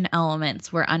fiction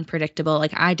elements were unpredictable.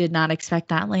 Like I did not expect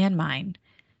that landmine.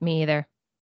 Me either.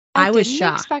 I was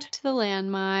shocked. Expect the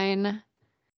landmine.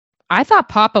 I thought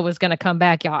Papa was going to come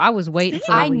back, y'all. I was waiting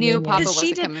for I knew Papa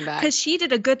wasn't coming back. Because she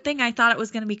did a good thing. I thought it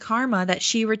was going to be karma that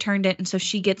she returned it, and so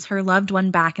she gets her loved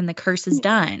one back, and the curse is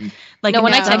done. Like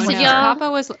when I texted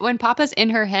y'all, when Papa's in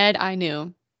her head, I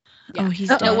knew. Yeah. Oh, he's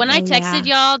dead. No, when I texted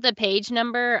y'all the page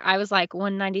number, I was like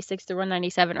 196 to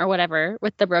 197 or whatever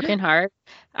with the broken heart.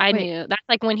 I knew that's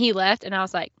like when he left, and I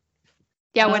was like,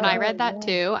 yeah. When I read that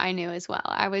too, I knew as well.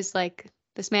 I was like,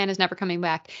 this man is never coming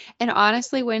back. And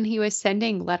honestly, when he was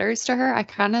sending letters to her, I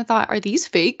kind of thought, are these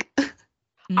fake?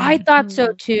 I thought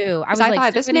so too. I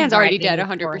thought this man's already dead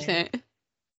 100%.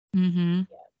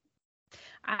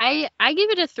 I give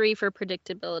it a 3 for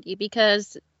predictability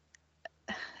because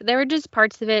there were just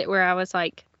parts of it where I was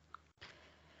like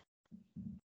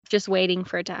just waiting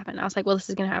for it to happen. I was like, well, this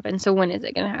is going to happen. So when is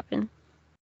it going to happen?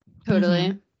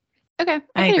 Totally. Okay.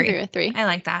 I can agree with 3. I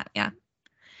like that. Yeah.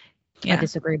 I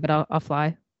disagree, but I'll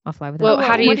fly. I'll fly with it. Well,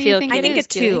 how do you feel? I think a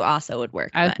 2 also would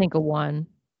work. I would think a 1,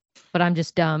 but I'm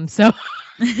just dumb. So,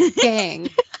 dang.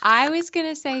 I was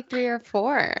gonna say 3 or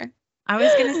 4. I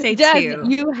was gonna say 2.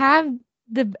 You have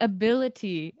the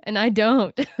ability, and I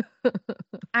don't.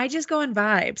 I just go on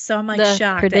vibes, so I'm like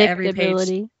shocked at every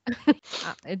page.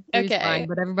 It's fine,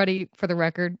 but everybody, for the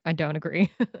record, I don't agree.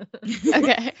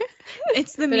 Okay.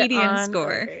 It's the median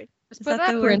score. Just put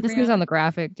that parentheses on the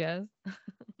graphic, Jess.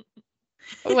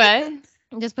 What?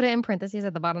 Just put it in parentheses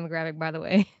at the bottom of the graphic, by the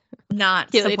way.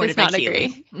 Not Keely supported does not by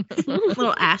agree.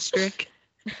 Little asterisk.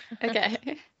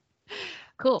 Okay.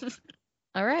 Cool.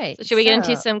 All right. So should we get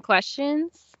into some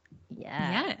questions?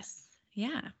 Yeah. Yes.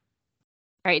 Yeah.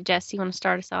 All right, Jess, you want to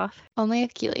start us off? Only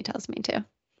if Keely tells me to.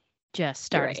 Just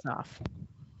start us off.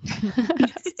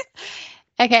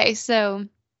 Okay, so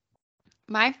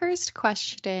my first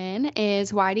question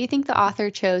is, why do you think the author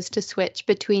chose to switch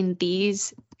between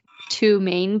these 2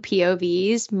 main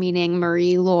POVs, meaning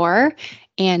Marie Lore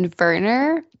and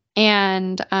Werner?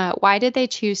 And why did they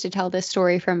choose to tell this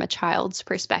story from a child's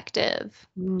perspective?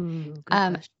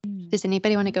 Does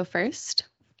anybody want to go first?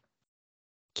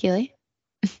 Keely?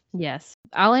 Yes.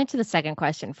 I'll answer the second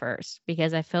question first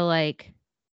because I feel like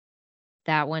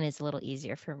that one is a little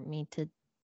easier for me to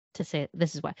say.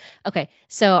 This is why. Okay.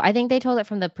 So I think they told it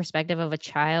from the perspective of a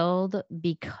child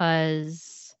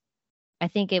because I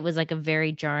think it was like a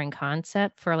very jarring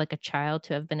concept for like a child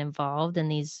to have been involved in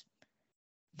these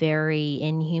very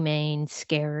inhumane,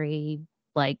 scary,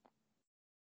 like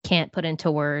can't put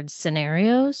into words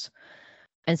scenarios.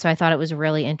 And so I thought it was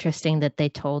really interesting that they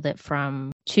told it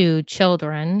from 2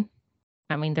 children.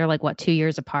 I mean, they're like, 2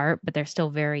 years apart, but they're still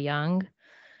very young.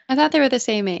 I thought they were the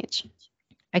same age.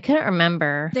 I couldn't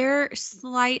remember.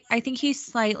 I think he's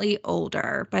slightly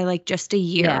older by like just a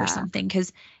year or Yeah. something,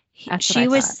 because That's what she I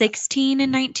was thought. 16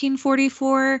 in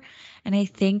 1944, and I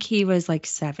think he was like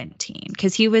 17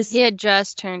 because he had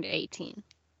just turned 18.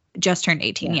 just turned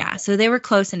 18. Yeah. Yeah. So they were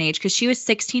close in age because she was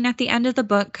 16 at the end of the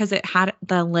book because it had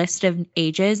the list of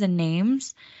ages and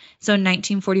names. So in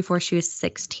 1944, she was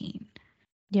 16.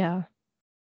 Yeah.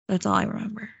 That's all I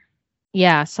remember.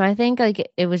 Yeah, so I think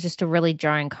like it was just a really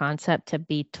jarring concept to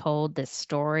be told this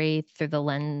story through the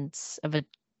lens of a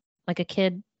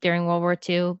kid during World War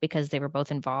II, because they were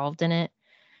both involved in it,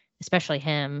 especially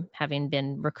him having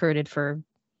been recruited for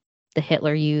the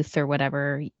Hitler Youth or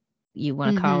whatever you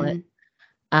want to call it.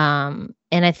 And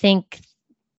I think,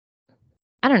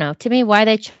 I don't know, to me, why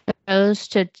they chose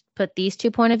to put these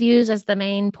two point of views as the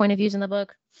main point of views in the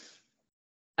book.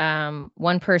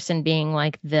 One person being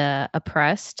like the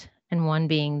oppressed and one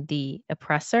being the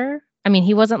oppressor. I mean,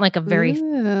 he wasn't like a very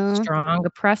strong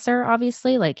oppressor,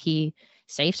 obviously. Like, he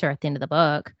saves her at the end of the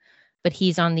book, but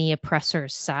he's on the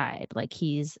oppressor's side. Like,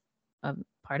 he's a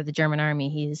part of the German army.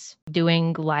 He's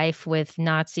doing life with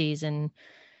Nazis and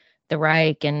the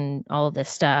Reich and all of this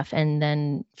stuff. And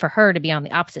then for her to be on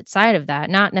the opposite side of that,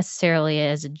 not necessarily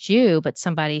as a Jew, but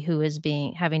somebody who is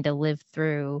having to live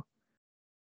through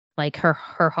like her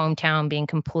hometown being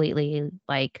completely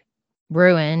like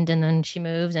ruined, and then she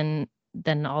moves and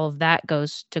then all of that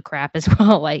goes to crap as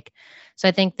well. Like, so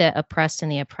I think the oppressed and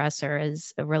the oppressor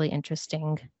is a really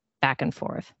interesting back and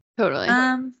forth. Totally.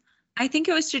 I think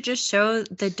it was to just show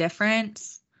the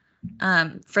difference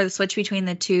for the switch between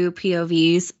the two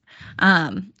POVs.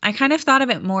 I kind of thought of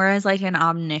it more as like an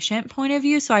omniscient point of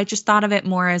view. So I just thought of it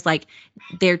more as like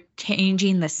they're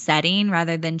changing the setting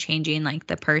rather than changing like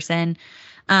the person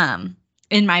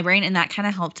in my brain. And that kind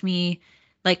of helped me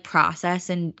like process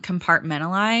and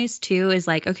compartmentalize too, is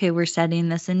like, okay, we're setting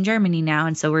this in Germany now.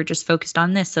 And so we're just focused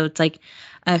on this. So it's like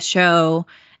a show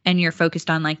and you're focused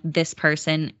on like this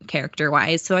person character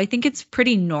wise. So I think it's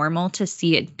pretty normal to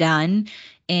see it done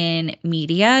in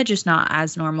media, just not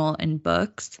as normal in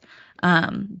books.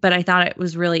 But I thought it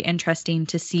was really interesting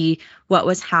to see what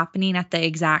was happening at the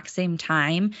exact same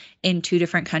time in two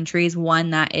different countries, one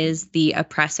that is the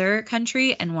oppressor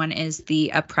country and one is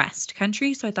the oppressed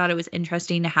country. So I thought it was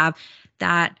interesting to have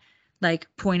that like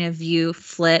point of view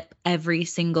flip every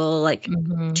single like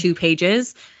 2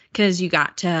 pages, because you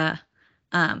got to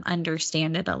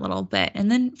understand it a little bit.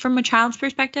 And then from a child's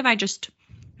perspective, I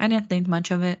didn't think much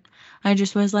of it. I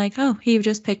just was like, oh, he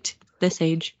just picked this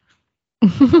age.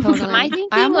 Totally. My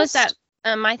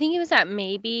thinking was that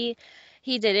maybe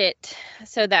he did it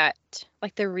so that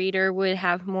like the reader would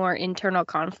have more internal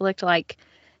conflict. Like,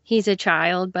 he's a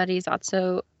child, but he's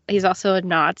also a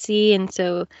Nazi, and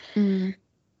so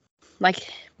like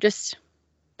just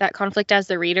that conflict as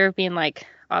the reader being like,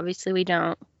 obviously we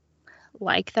don't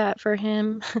like that for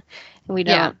him, and we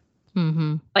don't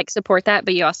like support that,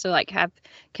 but you also like have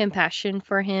compassion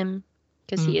for him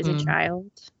because he is a child.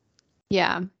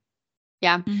 Yeah.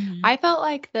 I felt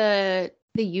like the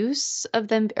use of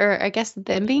them, or I guess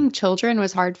them being children,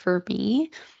 was hard for me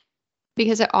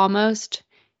because it almost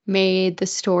made the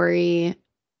story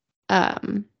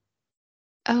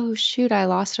oh shoot, I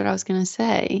lost what I was gonna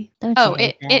say.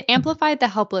 It amplified the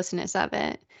helplessness of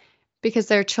it because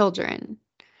they're children.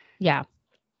 Yeah.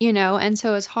 And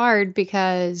so it's hard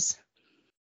because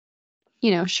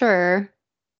sure,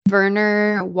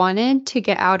 Werner wanted to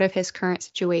get out of his current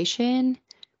situation,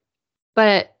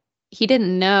 but he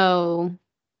didn't know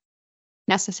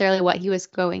necessarily what he was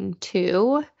going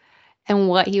to and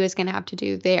what he was going to have to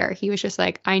do there. He was just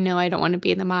like, I know I don't want to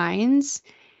be in the mines.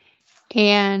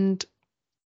 And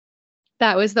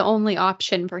that was the only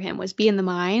option for him, was be in the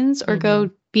mines or go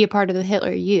be a part of the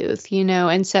Hitler Youth,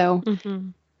 And so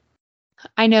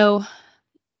I know,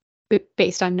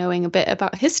 based on knowing a bit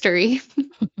about history,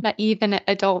 that even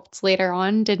adults later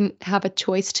on didn't have a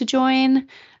choice to join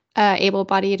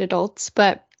able-bodied adults,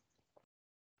 but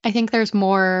I think there's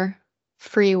more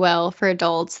free will for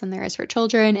adults than there is for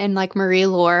children. And like Marie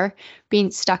Laure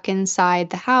being stuck inside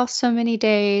the house so many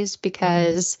days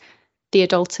because the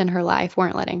adults in her life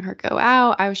weren't letting her go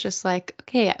out, I was just like,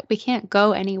 okay, we can't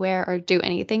go anywhere or do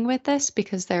anything with this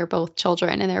because they're both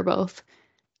children and they're both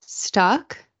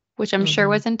stuck, which I'm sure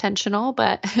was intentional,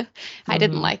 but I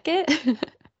didn't like it.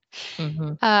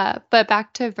 But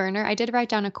back to Werner, I did write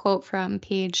down a quote from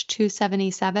page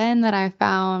 277 that I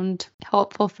found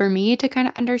helpful for me to kind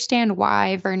of understand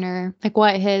why Werner, like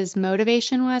what his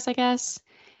motivation was, I guess.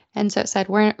 And so it said,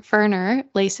 Werner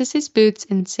laces his boots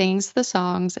and sings the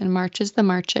songs and marches the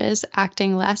marches,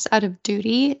 acting less out of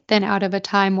duty than out of a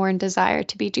time-worn desire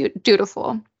to be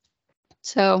dutiful.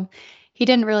 So he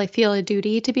didn't really feel a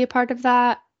duty to be a part of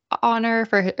that army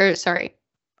for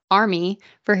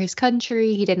his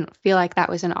country. He didn't feel like that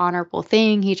was an honorable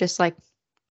thing. He just like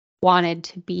wanted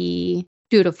to be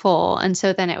dutiful. And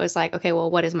so then it was like, okay,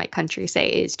 well, what does my country say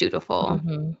is dutiful?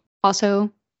 Mhm.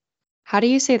 Also, how do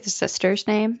you say the sister's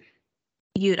name?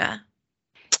 Yuta.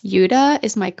 Yuta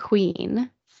is my queen.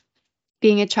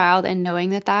 Being a child and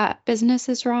knowing that that business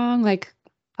is wrong, like,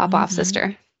 pop off, Mhm.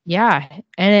 sister. Yeah,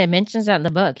 and it mentions that in the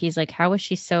book. He's like, how is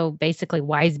she so basically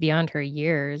wise beyond her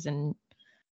years? And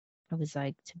I was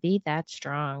like, to be that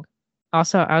strong.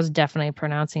 Also, I was definitely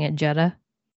pronouncing it Jetta.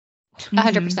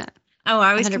 100%. Oh,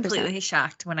 I was 100%. completely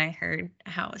shocked when I heard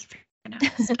how it was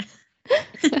pronounced.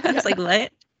 I was like,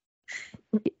 what?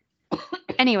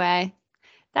 Anyway,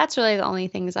 that's really the only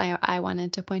things I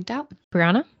wanted to point out.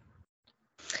 Brianna?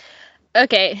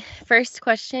 Okay, first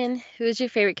question. Who is your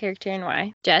favorite character and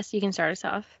why? Jess, you can start us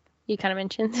off. You kind of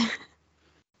mentioned.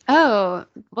 Oh,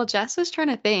 well, Jess was trying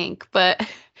to think, but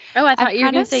Oh, I thought I'm you were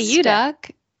kind going of to say Yuta. stuck.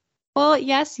 Well,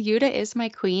 yes, Yuta is my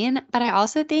queen, but I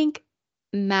also think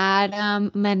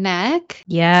Madame Manek.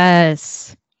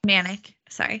 Yes. Manic.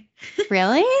 Sorry.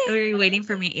 Really? Were you waiting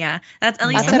for me? Yeah. That's at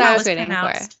least That's what how I it was waiting for.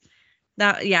 pronounced.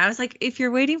 That I was like, if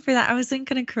you're waiting for that, I wasn't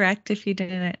gonna correct if you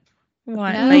didn't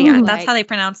want. No, But yeah, like- that's how they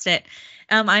pronounced it.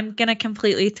 I'm gonna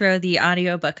completely throw the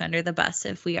audiobook under the bus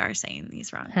if we are saying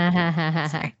these wrong.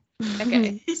 Sorry.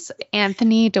 Okay. So,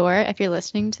 Anthony Doerr, if you're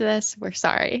listening to this, we're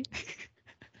sorry.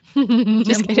 Just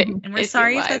Just kidding. And we're It's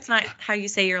sorry your if that's not how you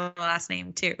say your last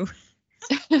name too.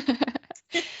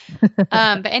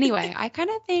 But anyway, I kind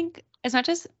of think as much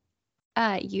as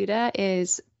Yuta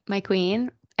is my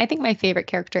queen, I think my favorite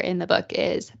character in the book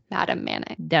is Madame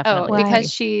Manic. Definitely. Oh,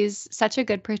 because she's such a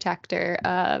good protector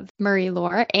of Marie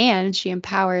Laure, and she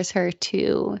empowers her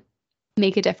to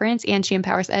make a difference, and she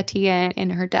empowers Etienne in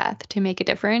her death to make a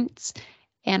difference.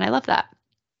 And I love that.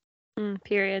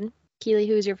 Period. Keely,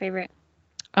 who is your favorite?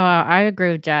 I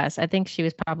agree with Jess. I think she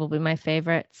was probably my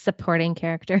favorite supporting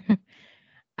character.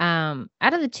 Out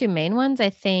of the two main ones, I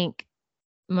think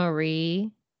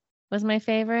Marie was my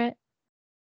favorite.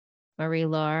 Marie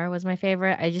Laure was my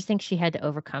favorite. I just think she had to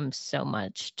overcome so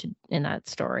much in that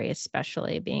story,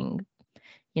 especially being,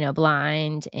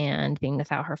 blind and being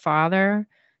without her father.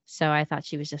 So I thought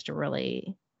she was just a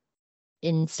really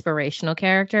inspirational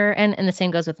character. And the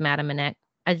same goes with Madame Manette.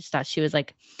 I just thought she was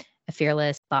like a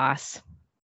fearless boss.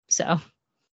 So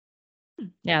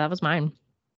yeah, that was mine.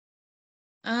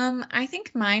 I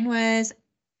think mine was,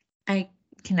 I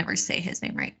can never say his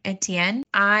name right, Etienne.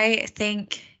 I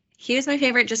think he was my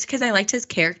favorite just because I liked his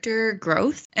character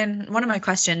growth. And one of my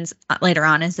questions later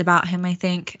on is about him, I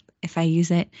think, if I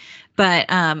use it. But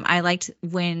I liked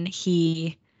when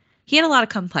he had a lot of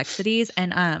complexities,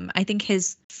 and I think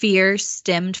his fear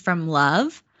stemmed from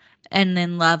love. And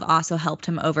then love also helped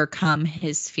him overcome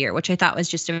his fear, which I thought was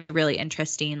just a really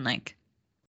interesting, like,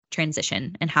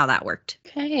 transition and how that worked.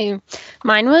 Okay.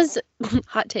 Mine was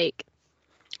hot take.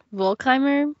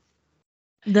 Volkheimer.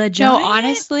 The No, giant?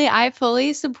 honestly, I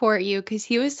fully support you because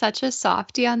he was such a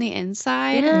softie on the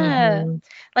inside. Yeah. Mhm.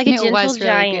 Like a And it gentle was really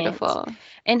giant. beautiful.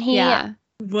 And he Yeah.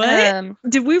 What?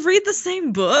 Did we read the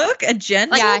same book? A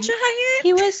gentle Yeah, giant?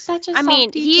 He was such a I mean,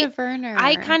 softie to Werner.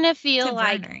 I kind of feel To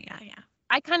like Werner, yeah.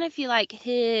 I kind of feel like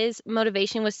his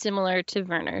motivation was similar to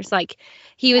Werner's. Like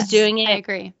he was Yes, doing I it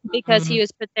agree. because he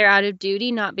was put there out of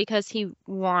duty, not because he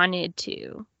wanted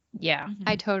to. Yeah.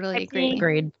 I totally I agree. think-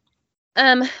 Agreed.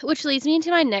 Which leads me into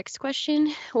my next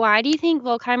question. Why do you think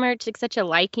Volkheimer took such a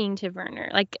liking to Werner?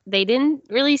 Like they didn't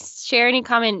really share any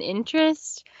common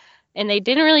interest, and they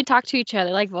didn't really talk to each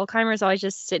other. Like Volkheimer's always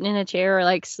just sitting in a chair or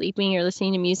like sleeping or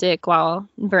listening to music while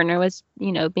Werner was,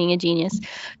 being a genius.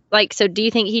 Like, so do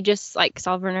you think he just like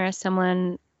saw Werner as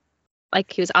someone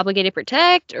like he was obligated to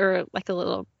protect, or like a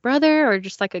little brother, or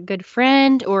just like a good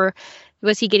friend, or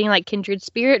was he getting like kindred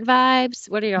spirit vibes?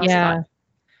 What are y'all's thoughts?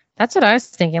 That's what I was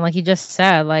thinking. Like you just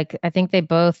said, like I think they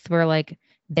both were like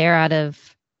there out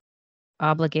of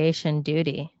obligation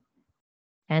duty,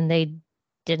 and they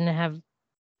didn't have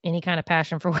any kind of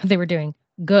passion for what they were doing.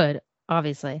 Good,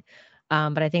 obviously,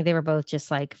 but I think they were both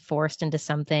just like forced into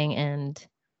something, and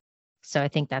so I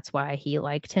think that's why he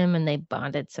liked him and they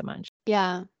bonded so much.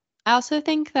 Yeah. I also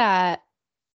think that,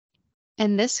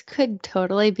 and this could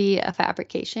totally be a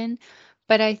fabrication,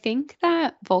 but I think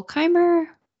that Volkheimer,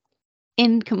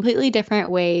 in completely different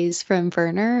ways from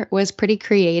Werner, was pretty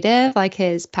creative, like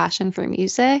his passion for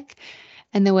music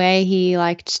and the way he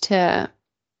liked to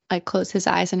like close his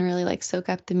eyes and really like soak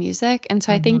up the music. And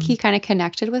so I think he kind of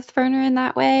connected with Werner in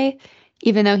that way,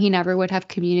 even though he never would have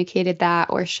communicated that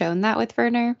or shown that with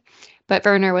Werner. But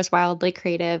Werner was wildly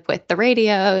creative with the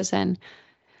radios and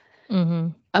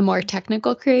a more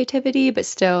technical creativity, but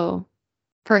still,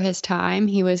 for his time,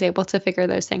 he was able to figure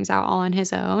those things out all on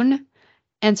his own.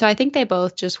 And so I think they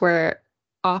both just were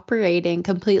operating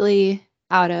completely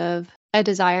out of a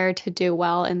desire to do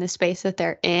well in the space that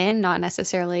they're in, not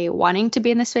necessarily wanting to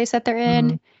be in the space that they're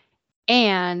in.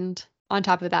 And on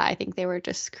top of that, I think they were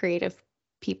just creative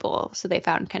people. So they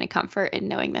found kind of comfort in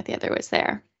knowing that the other was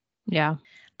there. Yeah.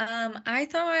 I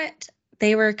thought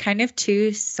they were kind of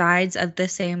two sides of the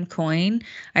same coin.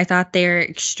 I thought they were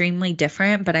extremely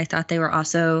different, but I thought they were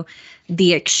also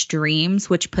the extremes,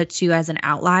 which puts you as an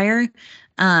outlier.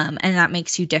 And that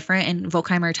makes you different. And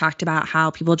Volkheimer talked about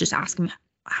how people just ask him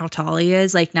how tall he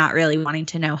is, like not really wanting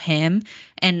to know him.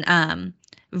 And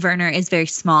Werner is very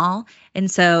small. And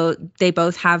so they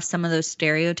both have some of those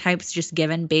stereotypes just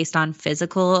given based on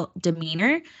physical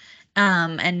demeanor,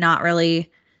 and not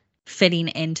really fitting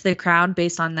into the crowd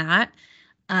based on that.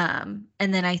 And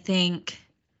then I think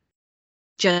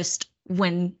just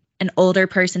when an older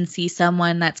person sees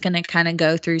someone that's going to kind of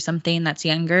go through something that's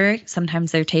younger,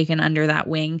 sometimes they're taken under that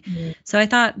wing. So I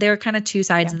thought they were kind of two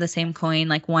sides of the same coin.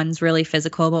 Like one's really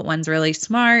physical, but one's really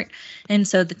smart. And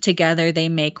so together they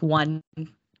make one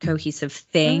cohesive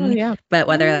thing. But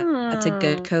whether that's a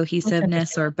good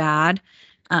cohesiveness or bad,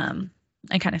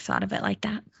 I kind of thought of it like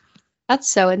that. That's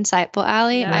so insightful,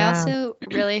 Allie. Yeah. I also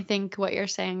really think what you're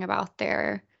saying about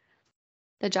the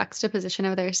juxtaposition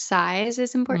of their size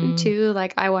is important too.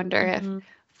 Like, I wonder if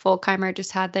Volkheimer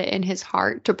just had that in his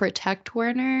heart to protect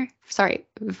Werner. So I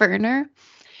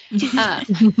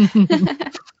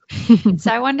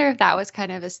wonder if that was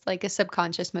kind of a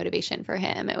subconscious motivation for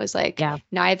him. It was like,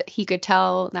 he could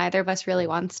tell neither of us really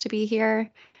wants to be here.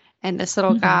 And this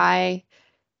little guy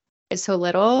is so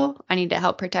little, I need to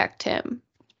help protect him.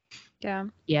 Yeah.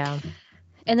 Yeah.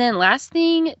 And then last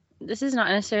thing, this is not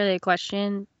necessarily a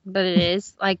question, but it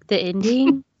is like the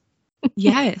ending.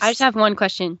 Yes. I just have one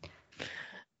question.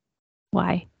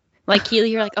 Why? Like, Keely,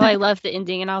 you're like, oh, I love the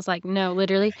ending. And I was like, no,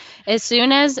 literally. As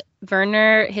soon as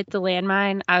Werner hit the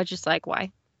landmine, I was just like,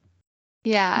 why?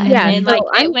 Yeah. Yeah. And So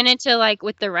it went into like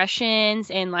with the Russians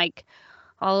and like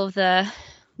all of the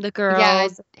girls. Yeah, I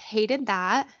hated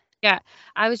that. Yeah.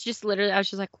 I was just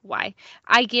like, why?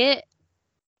 I get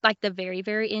like the very,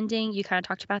 very ending. You kind of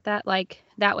talked about that. Like,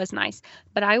 that was nice.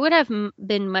 But I would have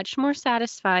been much more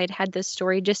satisfied had this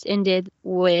story just ended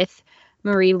with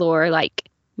Marie-Laure, like,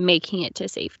 making it to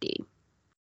safety.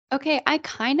 Okay, I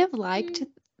kind of liked,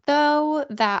 though,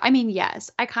 that, I mean, yes,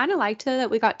 I kind of liked, though,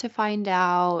 that we got to find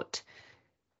out,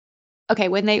 okay,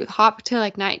 when they hopped to,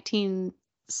 like,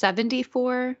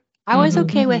 1974, I was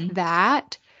okay with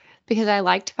that, because I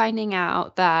liked finding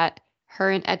out that her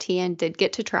and Etienne did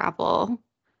get to travel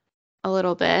a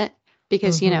little bit,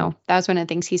 because, that was one of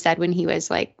the things he said when he was,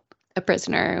 like, a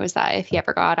prisoner, was that if he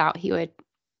ever got out, he would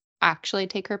actually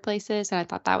take her places, and I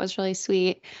thought that was really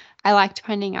sweet. I liked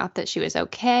finding out that she was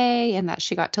okay and that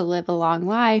she got to live a long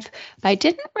life, but I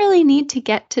didn't really need to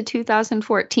get to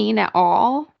 2014 at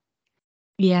all.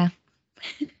 Yeah.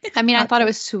 I mean, I thought it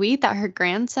was sweet that her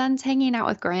grandson's hanging out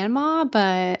with grandma,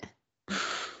 but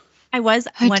I was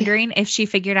wondering if she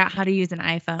figured out how to use an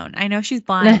iPhone. I know she's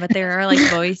blind, but there are like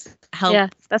voice help Yeah,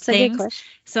 that's a things. good question.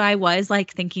 So I was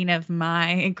like thinking of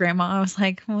my grandma. I was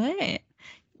like, what?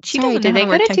 Sorry, did they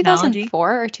go to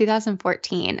 2004 or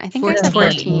 2014? I think it was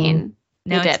 14.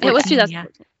 No, it was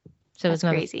 2014. So it was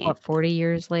crazy. 40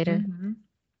 years later.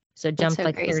 So it jumped so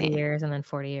like crazy. 30 years and then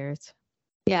 40 years.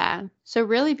 Yeah. So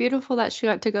really beautiful that she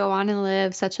got to go on and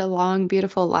live such a long,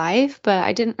 beautiful life, but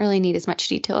I didn't really need as much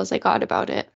detail as I got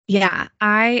about it. Yeah,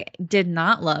 I did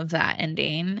not love that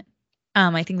ending.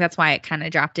 I think that's why it kind of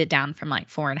dropped it down from like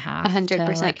 4.5.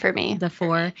 100% for me. The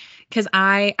 4. Because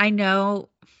I know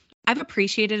I've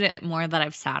appreciated it more that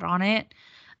I've sat on it.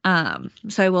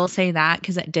 So I will say that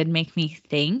because it did make me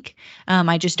think.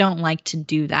 I just don't like to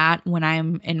do that when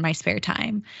I'm in my spare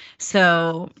time.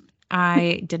 So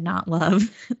I did not love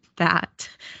that.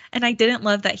 And I didn't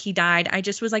love that he died. I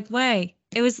just was like, way.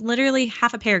 It was literally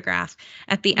half a paragraph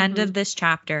at the end of this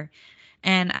chapter.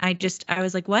 And I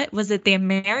was like, what? Was it the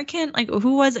American? Like,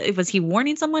 who was it? Was he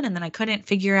warning someone? And then I couldn't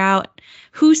figure out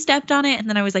who stepped on it. And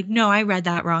then I was like, no, I read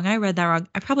that wrong. I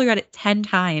probably read it 10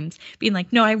 times being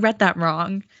like, no, I read that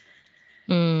wrong.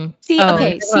 See,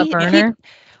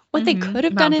 what they could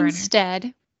have done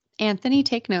instead, Anthony,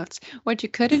 take notes. What you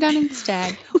could have done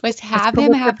instead was have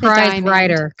him have the diamond.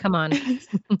 Writer. Come on.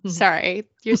 Sorry,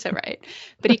 you're so right.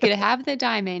 But he could have the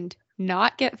diamond,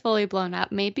 not get fully blown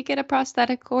up, maybe get a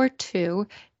prosthetic or 2.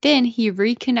 Then he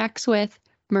reconnects with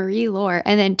Marie-Laure,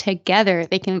 and then together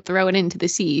they can throw it into the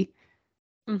sea.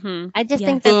 I just Yes.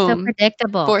 think that's so Boom.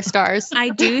 predictable. 4 stars. I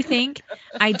do think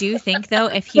though,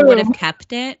 if he would have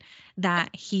kept it, that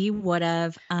he would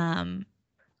have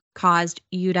caused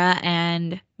Yuta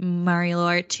and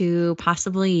Marilor to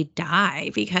possibly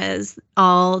die because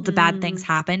all the bad things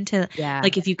happen to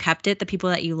like if you kept it, the people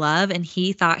that you love, and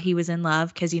he thought he was in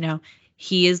love because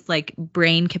he is like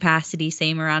brain capacity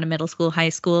same around a middle school, high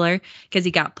schooler because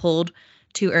he got pulled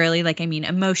too early. Like, I mean,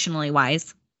 emotionally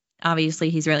wise. Obviously,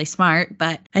 he's really smart,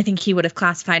 but I think he would have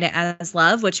classified it as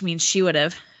love, which means she would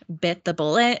have bit the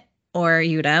bullet or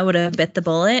Yuta would have bit the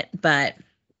bullet. But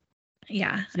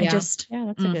yeah, that's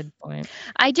a good point.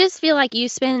 I just feel like you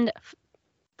spend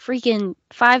freaking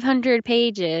 500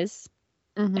 pages.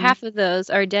 Half of those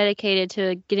are dedicated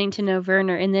to getting to know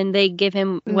Werner, and then they give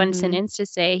him one sentence to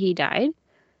say he died.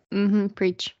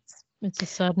 Preach. It's a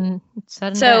sudden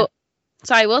death. So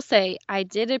I will say I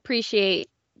did appreciate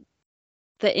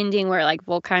the ending where like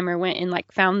Volkheimer went and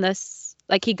like found this,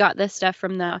 like he got this stuff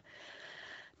from the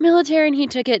military and he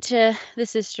took it to the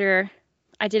sister.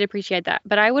 I did appreciate that,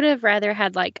 but I would have rather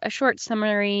had like a short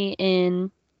summary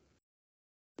in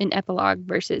an epilogue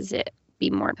versus it be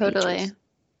more pages.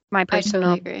 My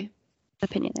personal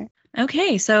opinion there.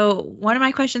 Okay, so one of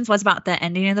my questions was about the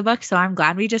ending of the book, so I'm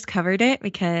glad we just covered it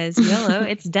because YOLO,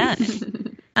 it's done.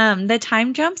 The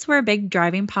time jumps were a big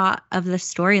driving part of the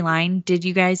storyline. Did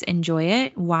you guys enjoy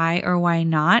it? Why or why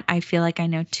not? I feel like I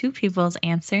know two people's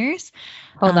answers.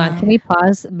 Hold on, can we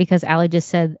pause because Allie just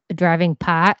said driving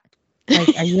pot?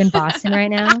 Like, are you in Boston right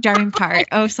now? Driving part.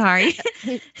 Oh, sorry.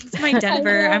 It's my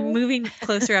Denver. I'm moving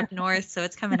closer up north, so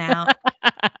it's coming out.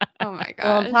 Oh my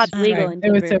Well, gosh. pot's legal in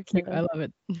Denver. It was so cute. I love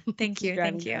it. Thank you.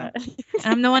 driving Thank you. pot.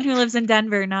 I'm the one who lives in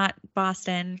Denver, not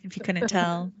Boston, if you couldn't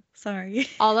tell. Sorry.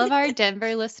 All of our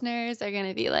Denver listeners are going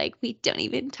to be like, we don't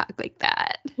even talk like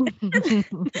that.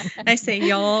 I say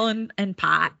y'all and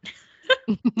pot.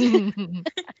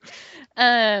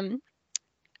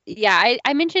 Yeah,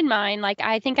 I mentioned mine. Like,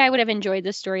 I think I would have enjoyed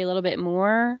the story a little bit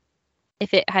more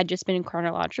if it had just been in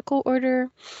chronological order.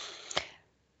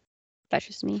 That's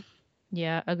just me.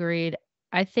 Yeah, agreed.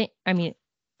 I mean,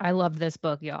 I love this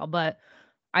book, y'all, but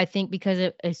I think because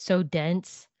it is so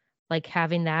dense, like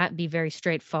having that be very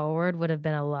straightforward would have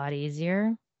been a lot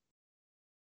easier.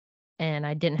 And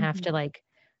I didn't have to like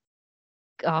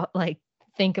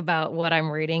think about what I'm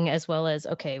reading as well as,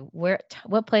 okay, what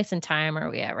place and time are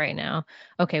we at right now?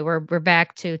 Okay, we're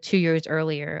back to 2 years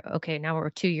earlier. Okay, now we're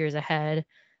 2 years ahead.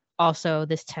 Also,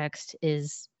 this text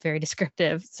is very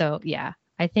descriptive. So yeah,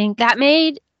 I think that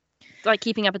made like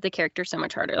keeping up with the character so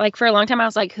much harder. Like for a long time I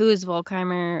was like, who is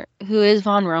Volkheimer? Who is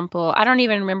Von Rumpel? I don't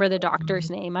even remember the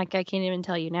doctor's name. Like I can't even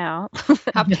tell you now.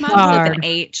 Hauptmann with an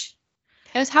H.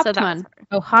 It was Hauptmann.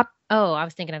 I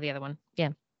was thinking of the other one. Yeah.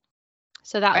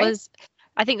 So that was,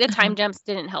 I think the time jumps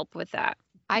didn't help with that.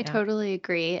 I totally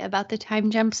agree about the time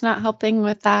jumps not helping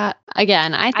with that.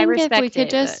 Again, I think if we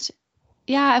could just,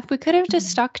 if we could have just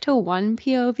stuck to one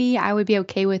POV, I would be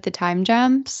okay with the time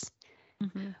jumps.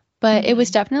 But it was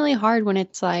definitely hard when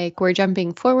it's like we're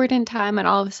jumping forward in time and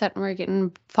all of a sudden we're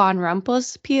getting Von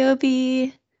Rumpel's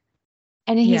POV.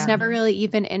 And he's never really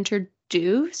even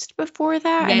introduced before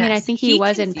that. Yes, I mean, I think he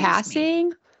was in confused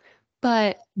passing,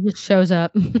 but he just shows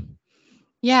up.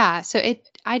 yeah, so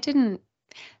the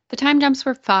time jumps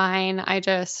were fine. I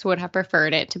just would have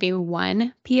preferred it to be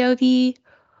one POV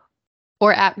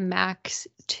or at max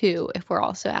 2 if we're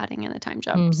also adding in the time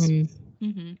jumps.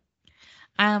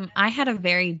 I had a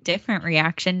very different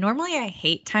reaction. Normally I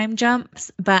hate time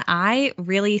jumps, but I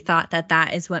really thought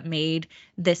that is what made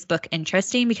this book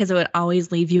interesting because it would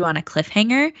always leave you on a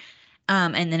cliffhanger.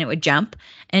 And then it would jump.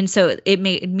 And so it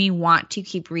made me want to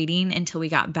keep reading until we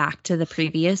got back to the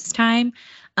previous time.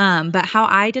 But how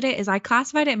I did it is I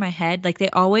classified it in my head. Like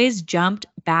they always jumped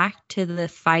back to the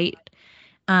fight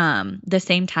the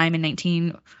same time in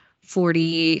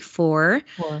 1944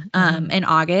 in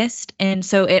August. And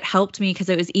so it helped me because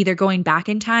it was either going back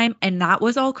in time and that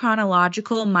was all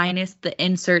chronological minus the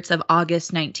inserts of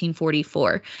August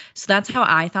 1944. So that's how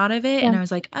I thought of it. And I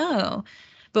was like, oh.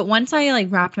 But once I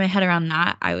like wrapped my head around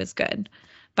that, I was good.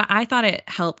 But I thought it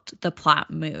helped the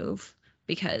plot move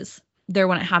because there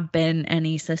wouldn't have been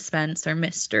any suspense or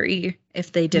mystery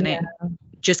if they didn't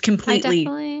just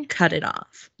completely cut it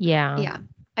off. Yeah. Yeah.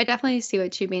 I definitely see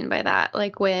what you mean by that.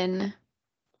 Like when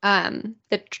the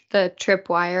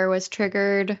tripwire was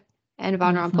triggered and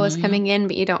Von Rumpel was coming in,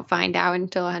 but you don't find out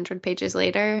until 100 pages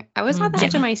later. I was on the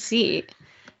edge of my seat.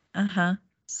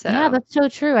 So. Yeah, that's so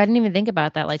true. I didn't even think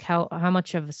about that. Like how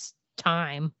much of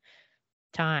time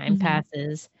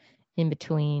passes in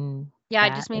between. Yeah,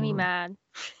 it just made me mad.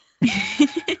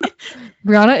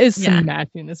 Brianna is Yeah.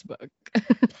 smashing this book.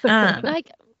 I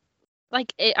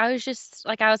was just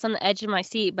like, I was on the edge of my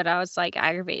seat, but I was like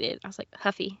aggravated. I was like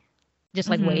huffy. Just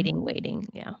like Mhm. waiting.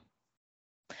 Yeah.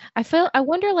 I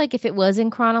wonder like if it was in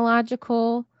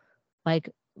chronological, like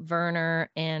Werner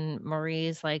and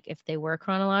Marie's, like if they were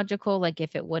chronological, like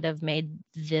if it would have made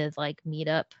the like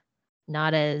meetup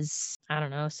not as, I don't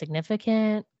know,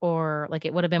 significant, or like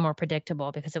it would have been more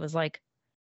predictable because it was like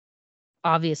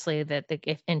obviously that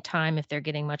if in time, if they're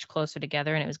getting much closer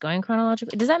together and it was going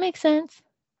chronologically. Does that make sense?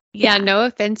 Yeah, no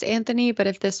offense, Anthony, but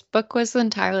if this book was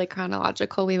entirely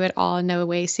chronological, we would all know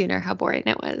way sooner how boring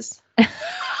it was.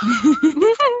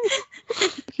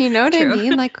 You know what I True.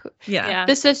 mean? Like, Yeah.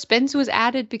 the suspense was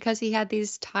added because he had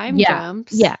these time Yeah.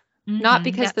 jumps. Yeah. Not Mhm.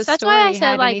 because Yeah, the so that's why I story said,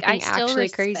 had like, I anything still actually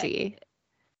respect crazy.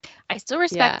 I still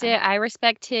respect Yeah. it. I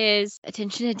respect his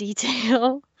attention to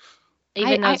detail.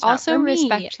 Even though I it's not also for me,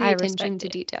 respect the I attention respect to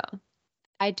it. detail.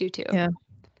 I do too. Yeah.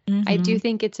 I do Mhm.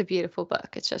 think it's a beautiful book.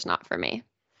 It's just not for me.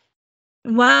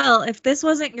 Well, if this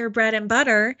wasn't your bread and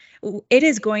butter, it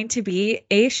is going to be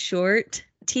a short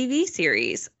TV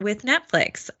series with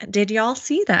Netflix. Did y'all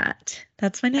see that?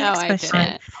 That's my next I question.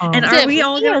 didn't. And Is are it a we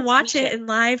all movie or going a to TV watch it show? in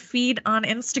live feed on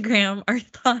Instagram? Our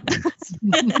thoughts.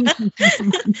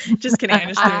 Just kidding. I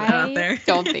just threw that out I there.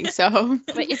 don't think so.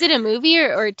 Wait, is it a movie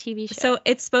or a TV show? So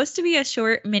it's supposed to be a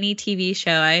short mini TV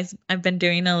show. I've been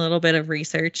doing a little bit of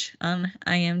research on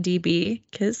IMDb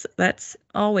because that's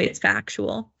always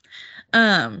factual.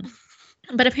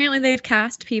 But apparently they've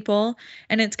cast people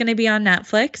and it's going to be on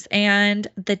Netflix. And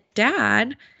the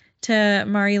dad to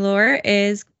Marie-Laure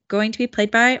is going to be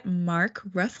played by Mark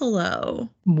Ruffalo.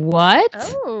 What?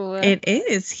 Oh, It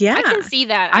is, yeah. I can see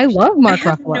that. I Actually. love I Mark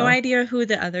have Ruffalo. no idea who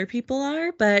the other people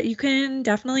are, but you can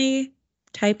definitely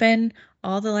type in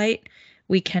All the Light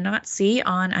We Cannot See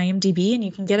on IMDb and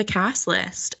you can get a cast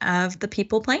list of the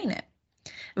people playing it.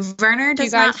 Werner Do you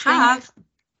does not guys think- have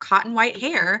cotton white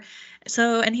hair,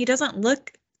 and he doesn't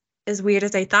look as weird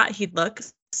as I thought he'd look.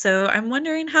 So I'm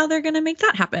wondering how they're going to make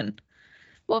that happen.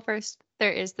 Well, first,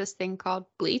 there is this thing called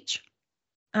bleach.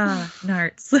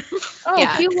 Narts. Oh,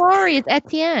 Yeah. Hugh Laurie is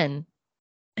Etienne.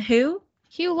 Who?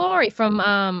 Hugh Laurie from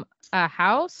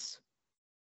House.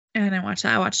 I didn't watch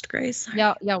that. I watched Grace.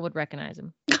 Y'all would recognize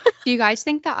him. Do you guys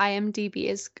think that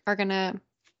IMDb are gonna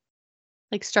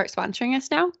like start sponsoring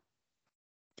us now?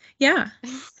 Yeah.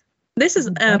 This is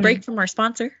a break from our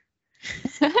sponsor.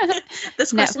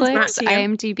 This question's brought Netflix, to you.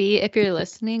 IMDb, if you're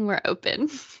listening, we're open.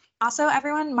 Also,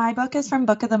 everyone, my book is from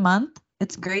Book of the Month.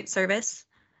 It's great service.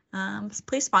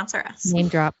 Please sponsor us. Name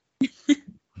drop.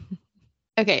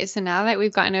 Okay, so now that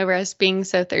we've gotten over us being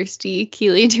so thirsty,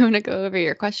 Keely, do you want to go over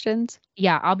your questions?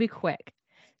 Yeah, I'll be quick.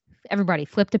 Everybody,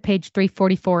 flip to page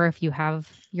 344 if you have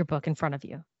your book in front of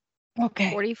you.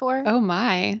 Okay. 44. Oh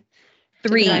my.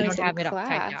 3. I I don't was in have it up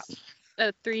typed out. class.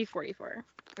 344.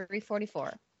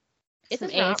 344. This Some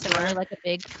is not ASMR. really like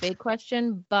a big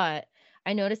question, but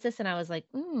I noticed this and I was like,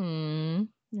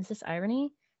 is this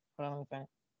irony? Hold on, let me find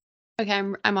it. Okay,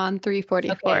 I'm on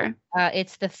 344. Okay.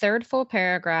 It's the third full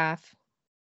paragraph.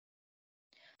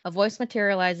 A voice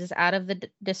materializes out of the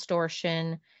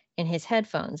distortion in his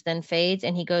headphones, then fades,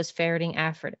 and he goes ferreting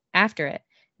after it.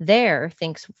 There,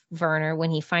 thinks Werner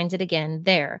when he finds it again,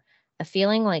 there. A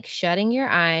feeling like shutting your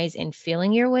eyes and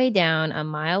feeling your way down a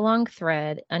mile-long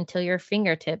thread until your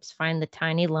fingertips find the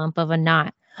tiny lump of a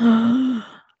knot. I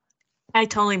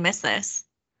totally missed this.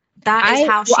 That is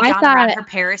how she got around her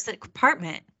Paris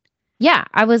apartment. Yeah,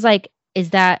 I was like, is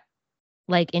that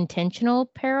like intentional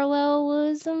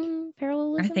parallelism?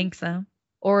 I think so.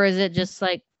 Or is it just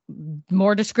like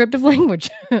more descriptive language?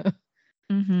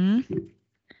 Mm-hmm.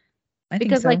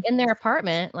 Because like in their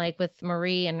apartment, like with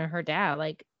Marie and her dad,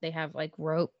 like they have like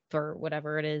rope or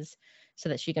whatever it is so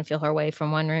that she can feel her way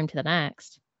from one room to the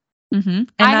next. Mm-hmm.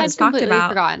 And I that's had talked completely about.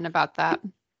 forgotten about that.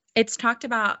 It's talked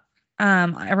about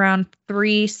around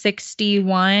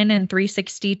 361 and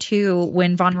 362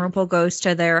 when Von Rumpel goes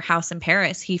to their house in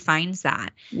Paris. He finds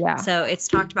that. Yeah. So it's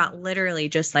talked about literally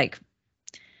just like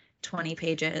 20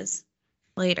 pages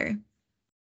later.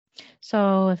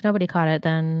 So if nobody caught it,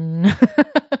 then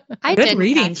I Good didn't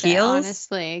reading, catch it, Keels.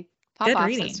 honestly. Pop Good off,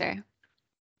 reading. sister.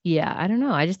 yeah, I don't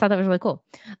know. I just thought that was really cool.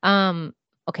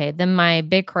 Okay, then my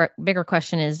bigger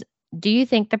question is, do you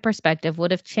think the perspective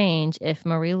would have changed if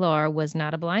Marie-Laure was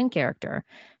not a blind character?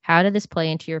 How did this play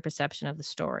into your perception of the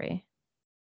story?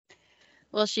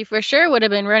 Well, she for sure would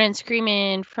have been running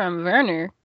screaming from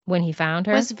Werner. When he found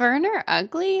her? Was Werner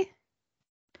ugly?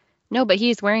 No, but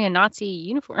he's wearing a Nazi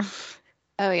uniform.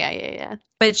 Oh, yeah.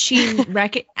 But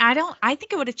I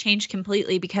think it would have changed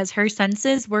completely because her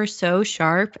senses were so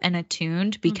sharp and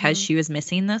attuned because she was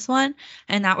missing this one.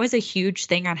 And that was a huge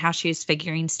thing on how she was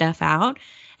figuring stuff out.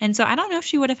 And so I don't know if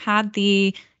she would have had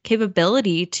the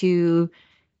capability to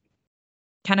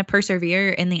kind of persevere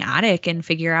in the attic and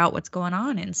figure out what's going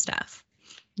on and stuff.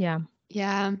 Yeah.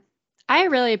 Yeah. I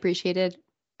really appreciated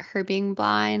her being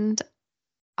blind.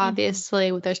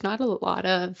 Obviously, there's not a lot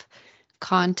of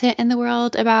content in the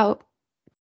world about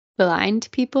blind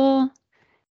people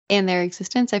and their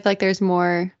existence. I feel like there's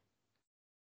more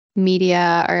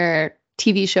media or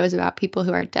TV shows about people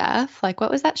who are deaf. Like,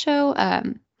 what was that show?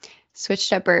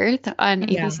 Switched at Birth on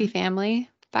ABC Family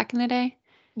back in the day.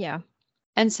 Yeah.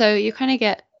 And so you kind of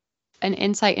get an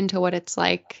insight into what it's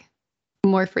like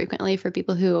more frequently for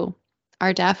people who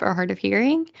are deaf or hard of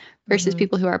hearing versus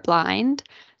people who are blind.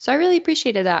 So I really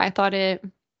appreciated that. I thought it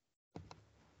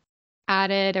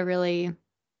added a really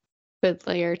good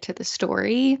layer to the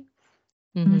story.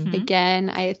 Again,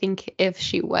 I think if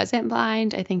she wasn't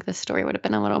blind, I think the story would have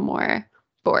been a little more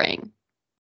boring.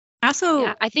 I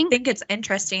also think it's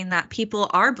interesting that people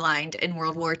are blind in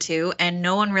World War II, and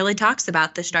no one really talks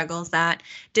about the struggles that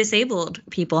disabled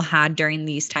people had during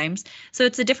these times. So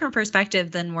it's a different perspective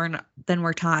than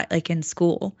we're taught, like in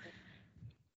school.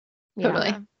 Totally.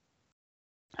 Yeah.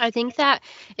 I think that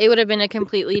it would have been a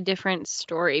completely different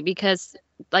story because,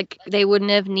 like, they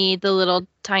wouldn't have need the little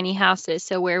tiny houses.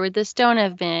 So where would the stone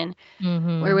have been?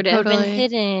 Where would it have been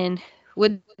hidden?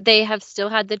 Would they have still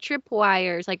had the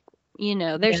tripwires? Like,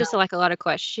 there's just like a lot of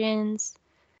questions.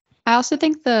 I also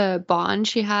think the bond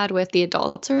she had with the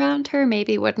adults around her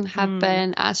maybe wouldn't have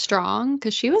been as strong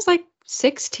because she was like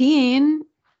 16.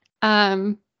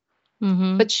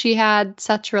 But she had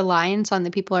such reliance on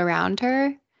the people around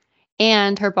her.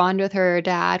 And her bond with her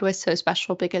dad was so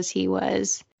special because he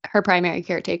was her primary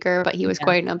caretaker, but he was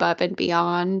going above and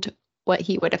beyond what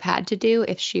he would have had to do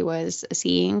if she was a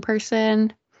seeing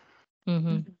person.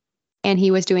 And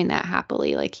he was doing that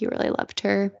happily. Like, he really loved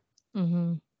her.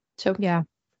 So, yeah.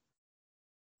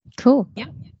 Cool. Yeah.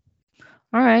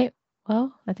 All right.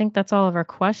 Well, I think that's all of our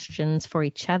questions for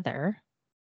each other.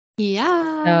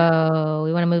 Yeah. So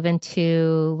we want to move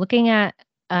into looking at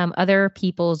other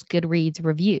people's Goodreads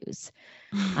reviews.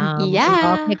 We've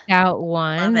all picked out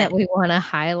one that we want to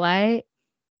highlight.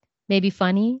 Maybe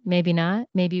funny, maybe not,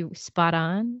 maybe spot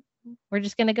on. We're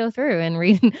just going to go through and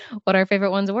read what our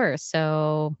favorite ones were.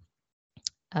 So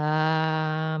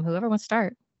whoever wants to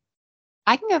start.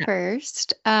 I can go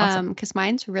first because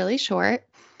mine's really short.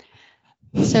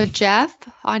 So Jeff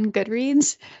on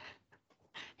Goodreads.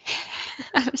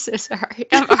 I'm so sorry.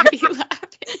 I'm already laughing.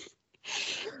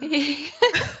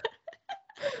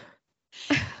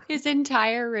 His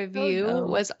entire review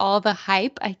was all the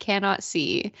hype I cannot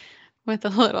see with a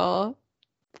little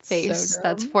face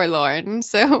that's forlorn.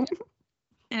 So,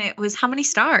 and it was, how many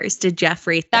stars did Jeff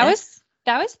rate this?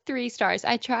 That was 3 stars.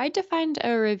 I tried to find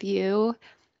a review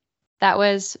that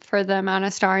was for the amount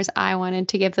of stars I wanted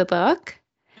to give the book.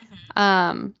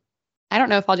 I don't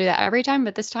know if I'll do that every time,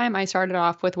 but this time I started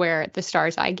off with where the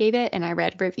stars I gave it, and I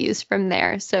read reviews from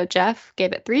there. So Jeff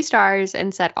gave it 3 stars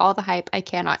and said all the hype I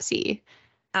cannot see.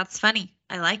 That's funny.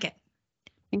 I like it.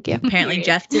 Thank you. Apparently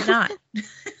Jeff did not.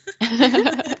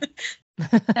 I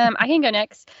can go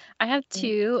next. I have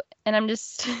 2, and I'm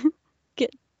just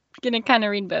gonna kind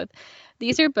of read both.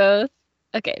 These are both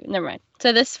okay. Never mind.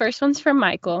 So this first one's from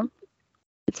Michael.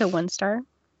 It's a 1 star.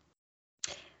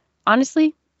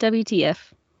 Honestly, WTF.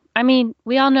 I mean,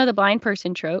 we all know the blind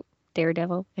person trope,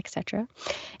 Daredevil, etc.,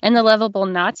 and the lovable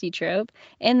Nazi trope,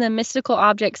 and the mystical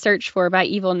object searched for by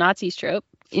evil Nazis trope,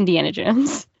 Indiana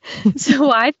Jones. So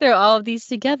why throw all of these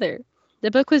together?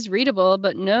 The book was readable,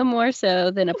 but no more so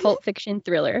than a Pulp Fiction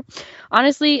thriller.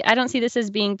 Honestly, I don't see this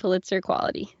as being Pulitzer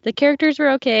quality. The characters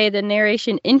were okay, the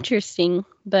narration interesting,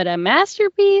 but a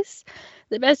masterpiece?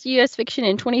 The best U.S. fiction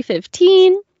in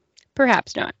 2015?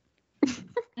 Perhaps not.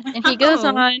 And he goes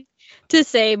on to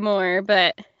say more,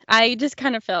 but I just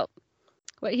kind of felt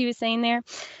what he was saying there.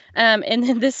 And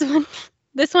then this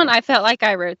one, I felt like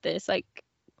I wrote this. Like,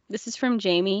 this is from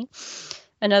Jamie,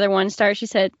 another 1 star. She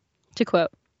said, to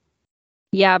quote,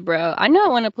 "Yeah, bro, I know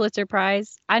it won a Pulitzer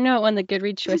Prize. I know it won the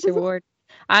Goodreads Choice Award.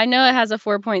 I know it has a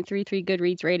 4.33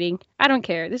 Goodreads rating. I don't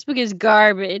care. This book is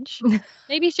garbage.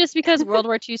 Maybe it's just because World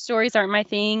War II stories aren't my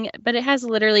thing, but it has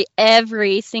literally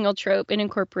every single trope it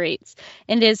incorporates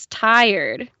and is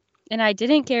tired. And I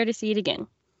didn't care to see it again.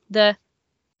 The,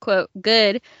 quote,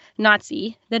 good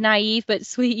Nazi, the naive but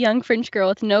sweet young French girl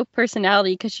with no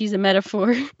personality because she's a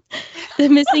metaphor. The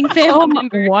missing family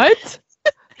member. What?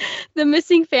 The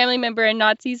missing family member and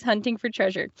Nazis hunting for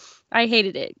treasure. I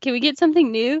hated it. Can we get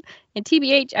something new? And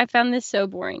TBH, I found this so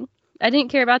boring. I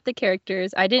didn't care about the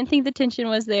characters. I didn't think the tension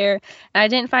was there. And I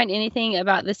didn't find anything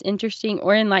about this interesting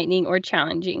or enlightening or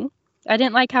challenging. I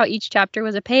didn't like how each chapter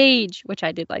was a page, which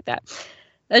I did like that.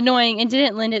 Annoying and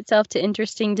didn't lend itself to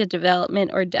interesting to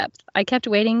development or depth. I kept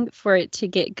waiting for it to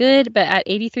get good, but at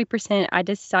 83%, I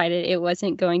decided it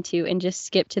wasn't going to and just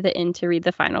skipped to the end to read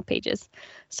the final pages.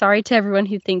 Sorry to everyone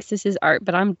who thinks this is art,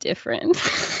 but I'm different.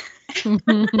 Oh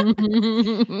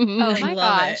I my love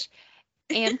gosh.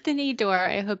 Anthony Doerr,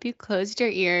 I hope you closed your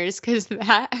ears because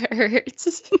that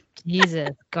hurts. Jesus,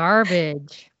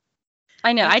 garbage.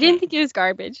 I know. I Okay. didn't think it was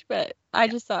garbage, but I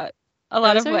just thought a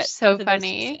lot Those of are what so both of us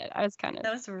funny. said, I was kind of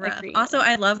That was rough. agreeing Also, with.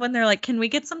 I love when they're like, can we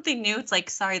get something new? It's like,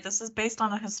 sorry, this is based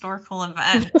on a historical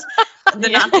event.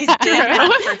 The Yeah. Nazis did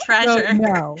hunt for treasure.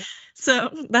 No. So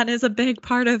that is a big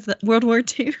part of World War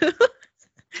II.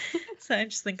 So I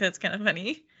just think that's kind of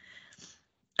funny.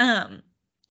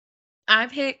 I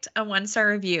picked a 1-star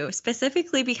review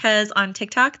specifically because on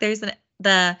TikTok there's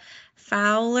the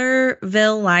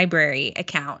Fowlerville Library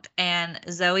account, and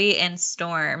Zoe and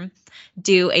Storm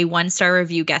do a 1-star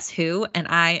review, Guess Who, and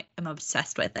I am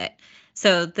obsessed with it.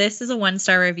 So this is a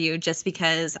 1-star review just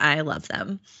because I love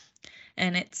them.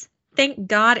 And it's, thank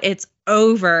God it's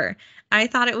over. I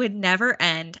thought it would never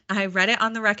end. I read it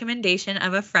on the recommendation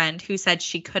of a friend who said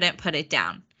she couldn't put it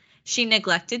down. She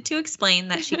neglected to explain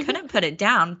that she couldn't put it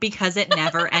down because it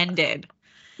never ended.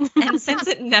 And since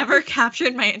it never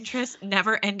captured my interest,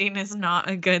 never ending is not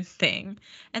a good thing.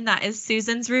 And that is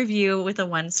Susan's review with a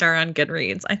 1-star on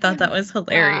Goodreads. I thought that was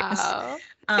hilarious. Wow.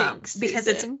 Thanks, because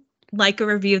Susan. it's like a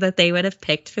review that they would have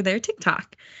picked for their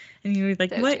TikTok. And you were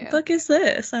like, So what true. book is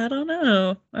this? I don't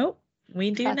know. Oh, we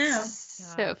do That's now.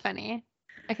 so funny.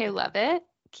 Okay, love it.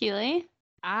 Keely?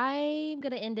 I'm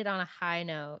going to end it on a high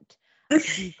note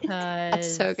That's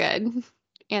because so good.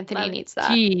 Anthony Love it. needs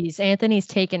that. Jeez, Anthony's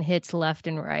taking hits left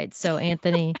and right. So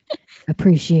Anthony,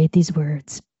 appreciate these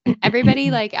words.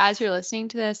 Everybody, like, as you're listening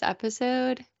to this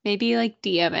episode, maybe like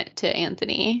DM it to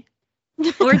Anthony.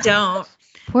 Or don't.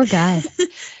 Poor guy.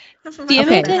 DM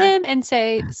Okay. it to him and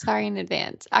say sorry in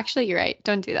advance. Actually, you're right.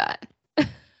 Don't do that.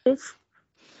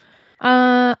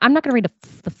 I'm not gonna read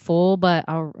the full, but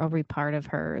I'll read part of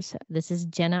hers. This is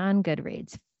Jenna on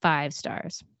Goodreads, 5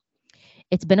 stars.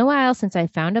 It's been a while since I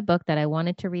found a book that I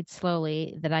wanted to read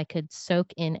slowly, that I could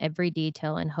soak in every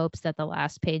detail in hopes that the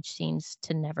last page seems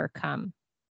to never come.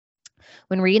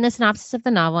 When reading the synopsis of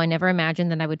the novel, I never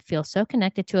imagined that I would feel so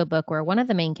connected to a book where one of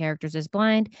the main characters is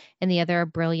blind and the other a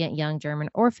brilliant young German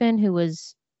orphan who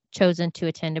was chosen to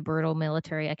attend a brutal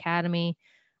military academy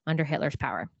under Hitler's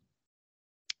power.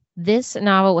 This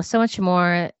novel was so much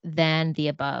more than the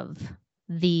above.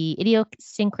 The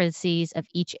idiosyncrasies of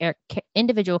each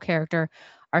individual character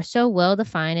are so well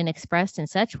defined and expressed in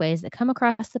such ways that come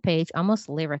across the page almost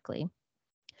lyrically.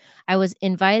 I was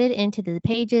invited into the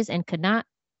pages and could not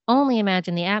only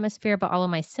imagine the atmosphere, but all of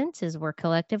my senses were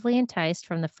collectively enticed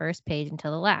from the first page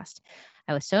until the last.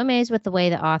 I was so amazed with the way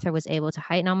the author was able to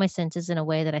heighten all my senses in a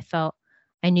way that I felt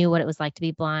I knew what it was like to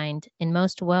be blind. In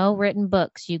most well-written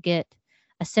books, you get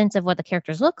a sense of what the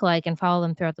characters look like and follow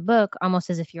them throughout the book, almost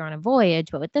as if you're on a voyage.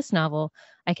 But with this novel,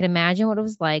 I could imagine what it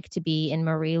was like to be in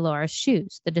Marie Laura's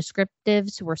shoes. The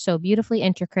descriptives were so beautifully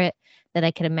intricate that I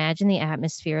could imagine the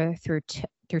atmosphere through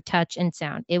touch and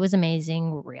sound. It was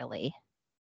amazing, really.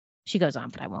 She goes on,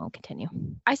 but I won't continue.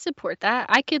 I support that.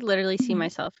 I could literally see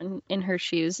myself in her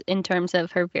shoes in terms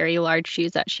of her very large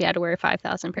shoes that she had to wear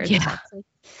 5,000 pairs of socks with.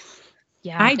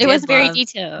 Yeah. I It was did very love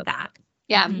detailed. that.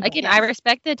 Yeah. Mhm. Again, I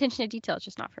respect the attention to detail. It's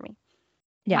just not for me.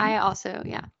 Yeah. I also,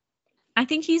 yeah. I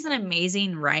think he's an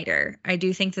amazing writer. I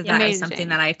do think that Yeah, that is amazing. something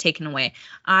that I've taken away.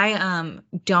 I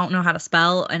don't know how to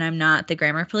spell, and I'm not the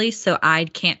grammar police, so I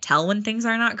can't tell when things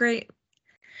are not great.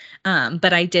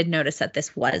 But I did notice that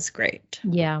this was great.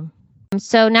 Yeah.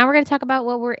 So now we're going to talk about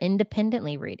what we're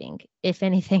independently reading, if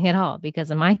anything at all,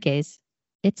 because in my case,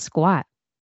 it's squat.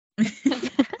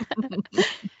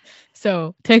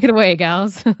 So take it away,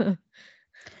 gals.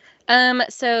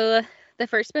 So the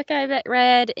first book I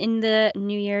read in the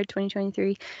new year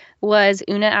 2023 was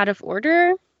Una Out of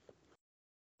Order.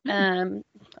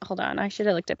 Hold on, I should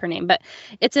have looked up her name, but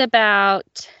it's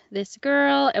about this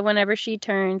girl, and whenever she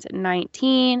turns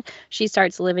 19, she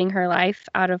starts living her life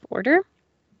out of order.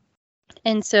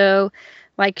 And so,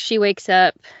 like, she wakes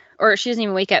up, or she doesn't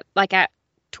even wake up, like at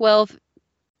 12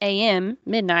 a.m.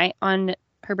 midnight on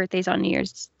her birthday's on New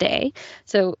Year's Day.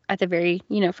 So at the very,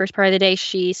 first part of the day,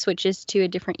 she switches to a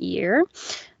different year.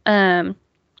 And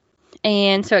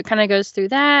so it kind of goes through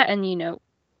that, and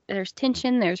there's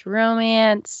tension, there's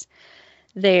romance,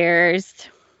 There's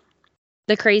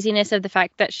the craziness of the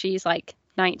fact that she's like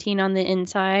 19 on the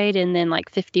inside and then like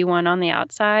 51 on the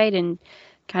outside, and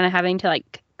kind of having to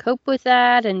like cope with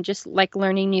that and just like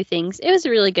learning new things. It was a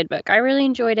really good book. I really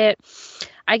enjoyed it.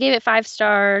 I gave it 5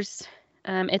 stars.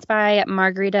 It's by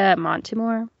Margarita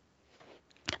Montemor.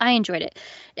 I enjoyed it.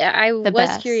 I was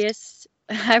best. curious.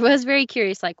 I was very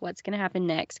curious, like what's going to happen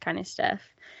next kind of stuff.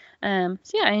 So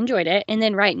yeah, I enjoyed it. And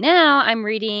then right now I'm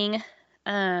reading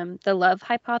The Love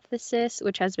Hypothesis,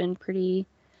 which has been pretty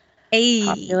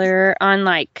popular on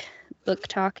like Book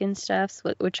Talk and stuff,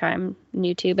 which I'm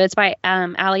new to. But it's by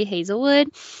Allie Hazelwood.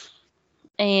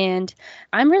 And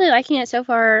I'm really liking it so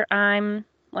far. I'm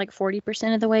like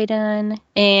 40% of the way done.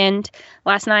 And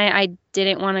last night I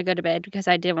didn't want to go to bed because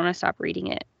I did want to stop reading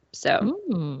it.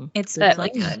 So it's really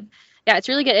good. Yeah, it's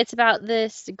really good. It's about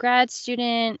this grad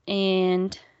student,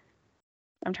 and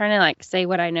I'm trying to like say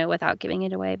what I know without giving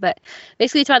it away. But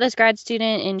basically it's about this grad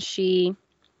student, and she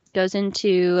goes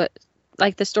into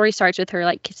like the story starts with her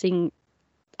like kissing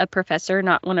a professor,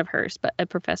 not one of hers, but a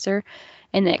professor.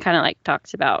 And then it kind of like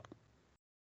talks about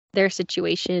their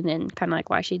situation and kind of like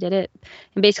why she did it.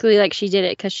 And basically like she did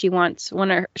it because she wants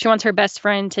her best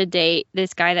friend to date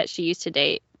this guy that she used to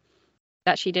date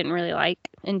that she didn't really like,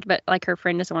 but like her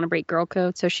friend doesn't want to break girl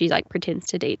code, so she like pretends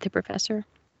to date the professor.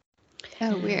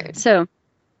 Oh, weird. So,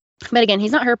 but again,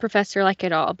 he's not her professor like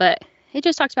at all, but it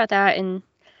just talks about that, and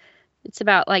it's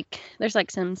about like there's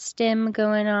like some STEM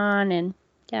going on, and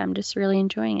yeah, I'm just really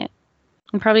enjoying it.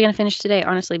 I'm probably gonna finish today,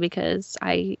 honestly, because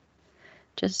I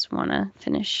just want to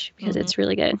finish because it's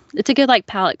really good. It's a good like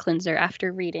palate cleanser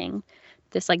after reading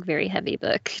this like very heavy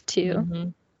book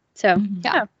too. So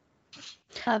yeah.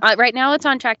 Right now it's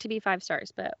on track to be 5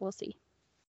 stars, but we'll see.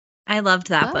 I loved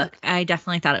that book. I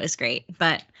definitely thought it was great,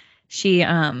 but she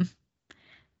has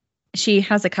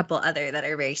a couple other that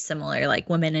are very similar, like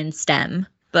women in STEM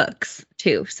books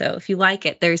too. So if you like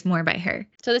it, there's more by her.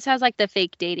 So this has like the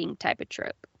fake dating type of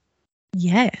trope.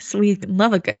 Yes, we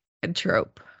love a good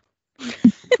trope.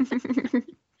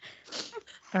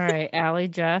 All right, Allie,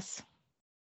 Jess.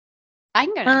 I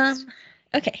can go next.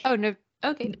 Okay. Oh, no.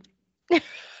 Okay.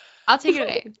 I'll take it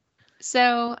away.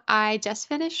 So I just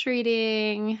finished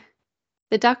reading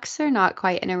The Ducks Are Not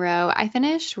Quite in a Row. I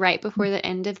finished right before the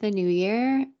end of the new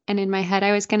year, and in my head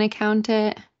I was going to count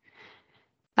it.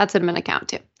 That's what I'm going to count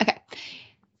to. Okay.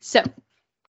 So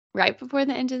right before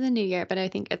the end of the new year, but I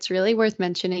think it's really worth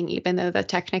mentioning, even though that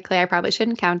technically I probably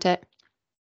shouldn't count it.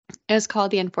 It was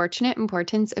called The Unfortunate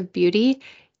Importance of Beauty.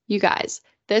 You guys,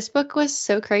 this book was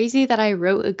so crazy that I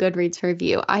wrote a Goodreads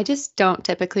review. I just don't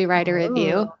typically write a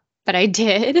review, but I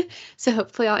did. So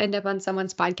hopefully I'll end up on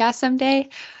someone's podcast someday.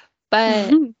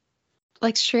 But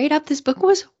like straight up, this book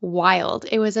was wild.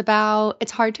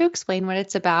 It's hard to explain what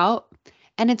it's about.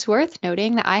 And it's worth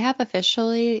noting that I have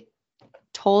officially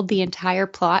told the entire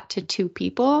plot to 2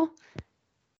 people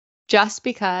just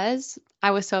because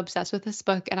I was so obsessed with this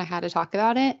book and I had to talk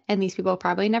about it. And these people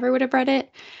probably never would have read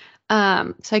it.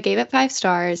 So I gave it 5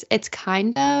 stars. It's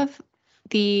kind of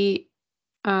the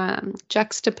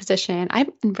juxtaposition.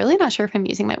 I'm really not sure if I'm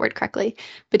using that word correctly,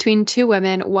 between 2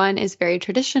 women. One is very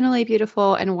traditionally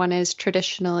beautiful and one is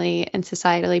traditionally and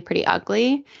societally pretty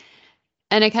ugly.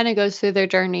 And it kind of goes through their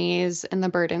journeys and the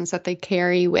burdens that they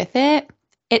carry with it.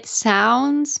 It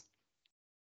sounds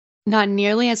not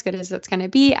nearly as good as it's going to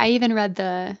be. I even read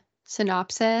the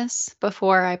synopsis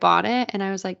before I bought it and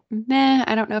I was like, meh,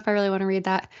 I don't know if I really want to read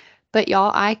that. But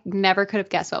y'all, I never could have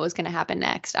guessed what was going to happen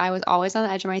next. I was always on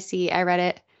the edge of my seat. I read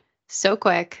it so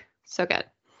quick, so good.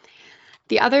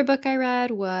 The other book I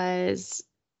read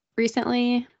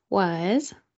recently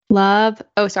was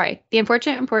The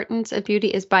Unfortunate Importance of Beauty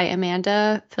is by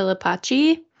Amanda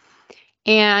Filippacci.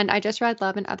 And I just read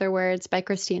Love in Other Words by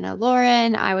Christina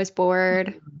Lauren. I was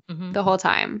bored the whole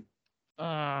time.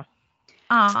 I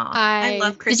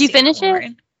love Christina. Did you finish Lauren.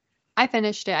 it? I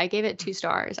finished it. I gave it 2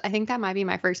 stars. I think that might be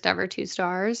my first ever 2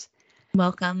 stars.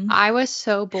 Welcome. I was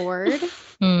so bored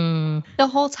the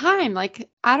whole time. Like,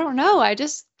 I don't know. I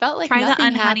just felt like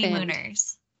nothing happened.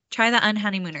 Try the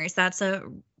Unhoneymooners. That's a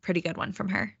pretty good one from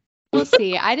her. We'll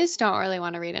see. I just don't really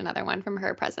want to read another one from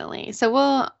her presently. So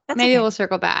we'll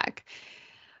circle back.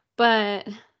 But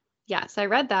yes, I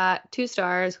read that. 2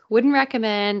 stars. Wouldn't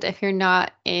recommend if you're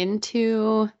not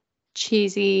into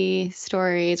cheesy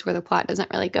stories where the plot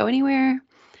doesn't really go anywhere.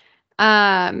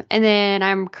 And then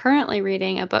I'm currently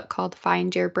reading a book called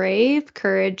Find Your Brave,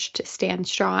 Courage to Stand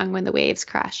Strong When the Waves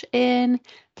Crash In.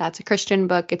 That's a Christian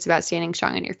book. It's about standing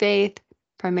strong in your faith,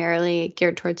 primarily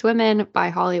geared towards women, by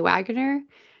Holly Wagner.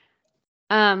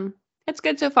 It's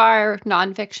good so far.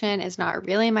 Nonfiction is not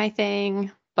really my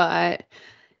thing, but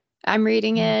I'm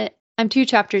reading it I'm 2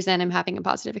 chapters in. I'm having a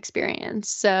positive experience.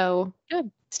 So Good.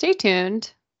 stay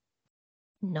tuned.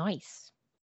 Nice.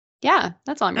 Yeah,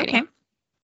 that's all I'm reading. Okay.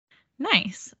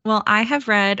 Nice. Well, I have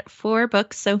read 4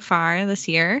 books so far this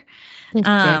year.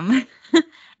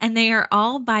 And they are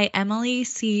all by Emily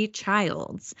C.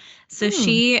 Childs. So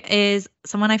she is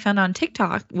someone I found on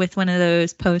TikTok with one of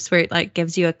those posts where it like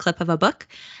gives you a clip of a book.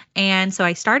 And so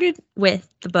I started with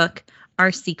the book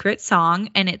Our Secret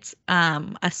Song, and it's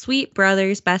a sweet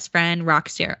brother's best friend rock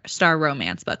star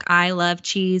romance book. I love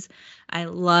cheese. I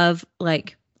love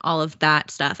like all of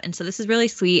that stuff. And so this is really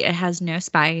sweet. It has no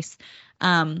spice.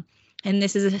 And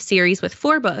this is a series with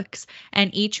 4 books,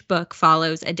 and each book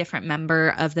follows a different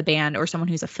member of the band or someone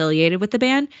who's affiliated with the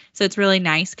band. So it's really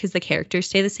nice because the characters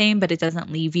stay the same, but it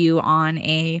doesn't leave you on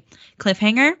a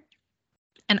cliffhanger.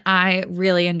 And I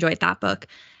really enjoyed that book.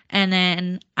 And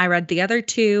then I read the other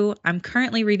 2. I'm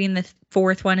currently reading the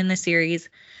 4th one in the series,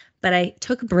 but I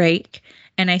took a break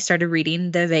and I started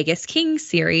reading the Vegas Kings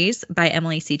series by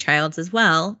Emily C. Childs as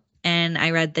well. And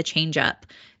I read The Change Up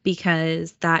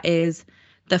because that is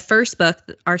the first book.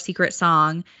 Our Secret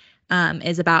Song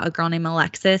is about a girl named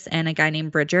Alexis and a guy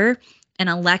named Bridger. And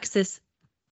Alexis,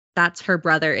 that's her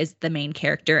brother, is the main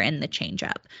character in The Change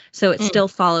Up. So it still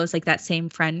follows like that same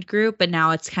friend group, but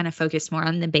now it's kind of focused more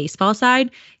on the baseball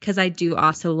side because I do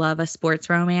also love a sports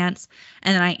romance.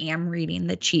 And then I am reading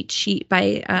The Cheat Sheet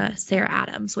by Sarah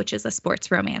Adams, which is a sports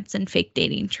romance and fake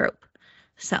dating trope.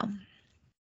 So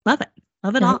love it.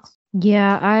 Love it all.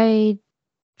 Yeah, I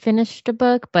finished a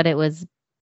book, but it was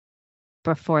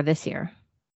before this year.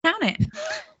 Count it.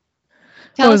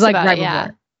 Tell it was us like about right it, yeah.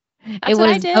 before. That's what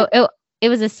I did. It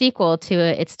was a sequel to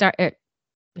it. It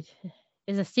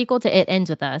is a sequel to It Ends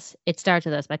With Us. It Starts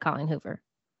With Us by Colleen Hoover.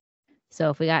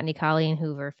 So if we got any Colleen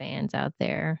Hoover fans out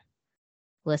there,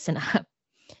 listen up.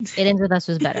 It Ends With Us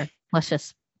was better. Let's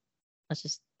just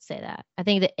say that. I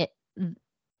think that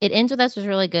It Ends With Us was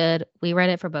really good. We read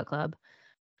it for book club.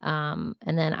 And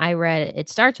then I read It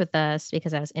Starts With Us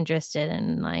because I was interested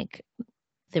in like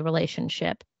the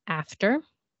relationship after.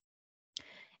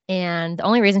 And the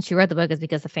only reason she read the book is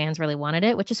because the fans really wanted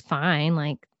it, which is fine.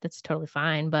 Like that's totally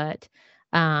fine. But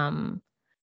I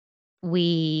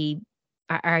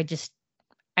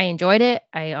enjoyed it.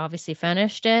 I obviously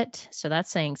finished it, so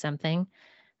that's saying something.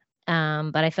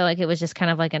 But I feel like it was just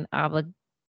kind of like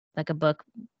a book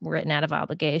written out of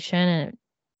obligation, and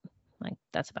like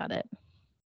that's about it.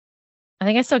 I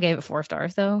think I still gave it 4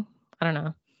 stars though. I don't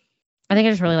know. I think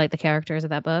I just really like the characters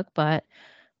of that book, but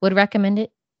would recommend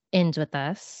It Ends With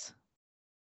Us.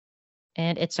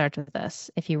 And It Starts With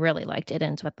Us if you really liked It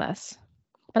Ends With Us.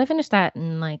 But I finished that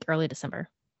in like early December.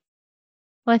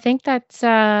 Well, I think that's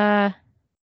all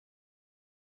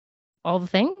the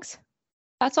things.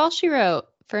 That's all she wrote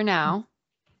for now.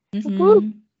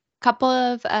 Mm-hmm. Couple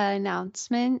of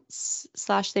announcements /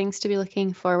 things to be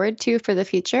looking forward to for the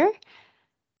future.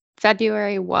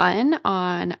 February 1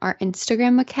 on our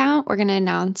Instagram account, we're going to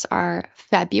announce our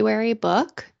February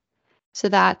book. So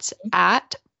that's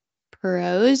at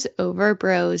Pros Over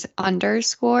Bros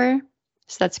 _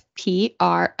 So that's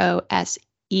PROSE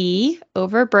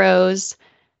over Bros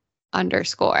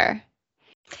 _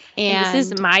 And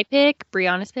this is my pick,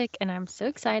 Brianna's pick, and I'm so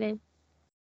excited.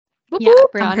 Yeah,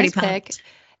 Brianna's pick.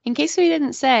 In case we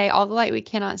didn't say, All the Light We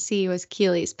Cannot See was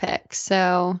Keely's pick.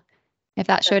 So if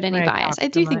that showed any bias, I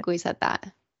do think we said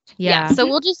that. Yeah. So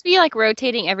we'll just be like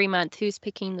rotating every month who's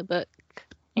picking the book.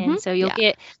 And so you'll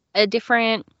get a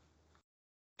different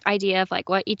idea of like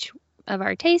what each of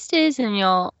our taste is,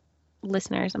 and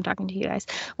listeners, I'm talking to you guys,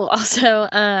 will also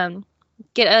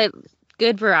get a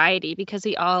good variety because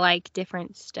we all like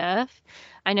different stuff.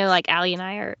 I know like Allie and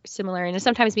I are similar, and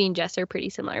sometimes me and Jess are pretty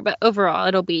similar, but overall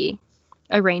it'll be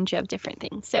a range of different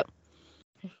things. So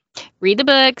read the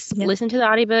books, listen to the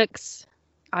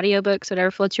audiobooks,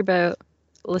 whatever floats your boat.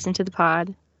 Listen to the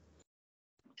pod.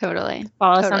 Totally.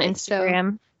 Follow us on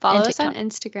Instagram. So follow us on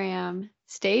Instagram.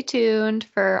 Stay tuned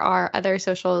for our other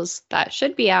socials that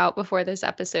should be out before this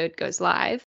episode goes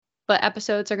live. But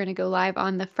episodes are going to go live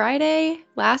on the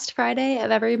last Friday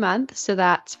of every month. So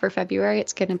that's for February.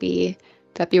 It's going to be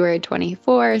February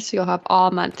 24th. So you'll have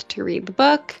all month to read the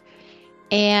book.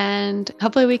 And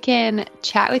hopefully we can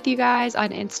chat with you guys on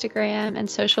Instagram and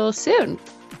social soon.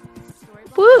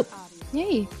 Woo!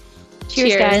 Yay.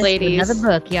 Cheers, guys. Ladies.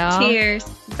 Another book, y'all. Cheers.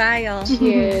 Bye, y'all.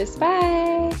 Cheers.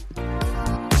 Bye.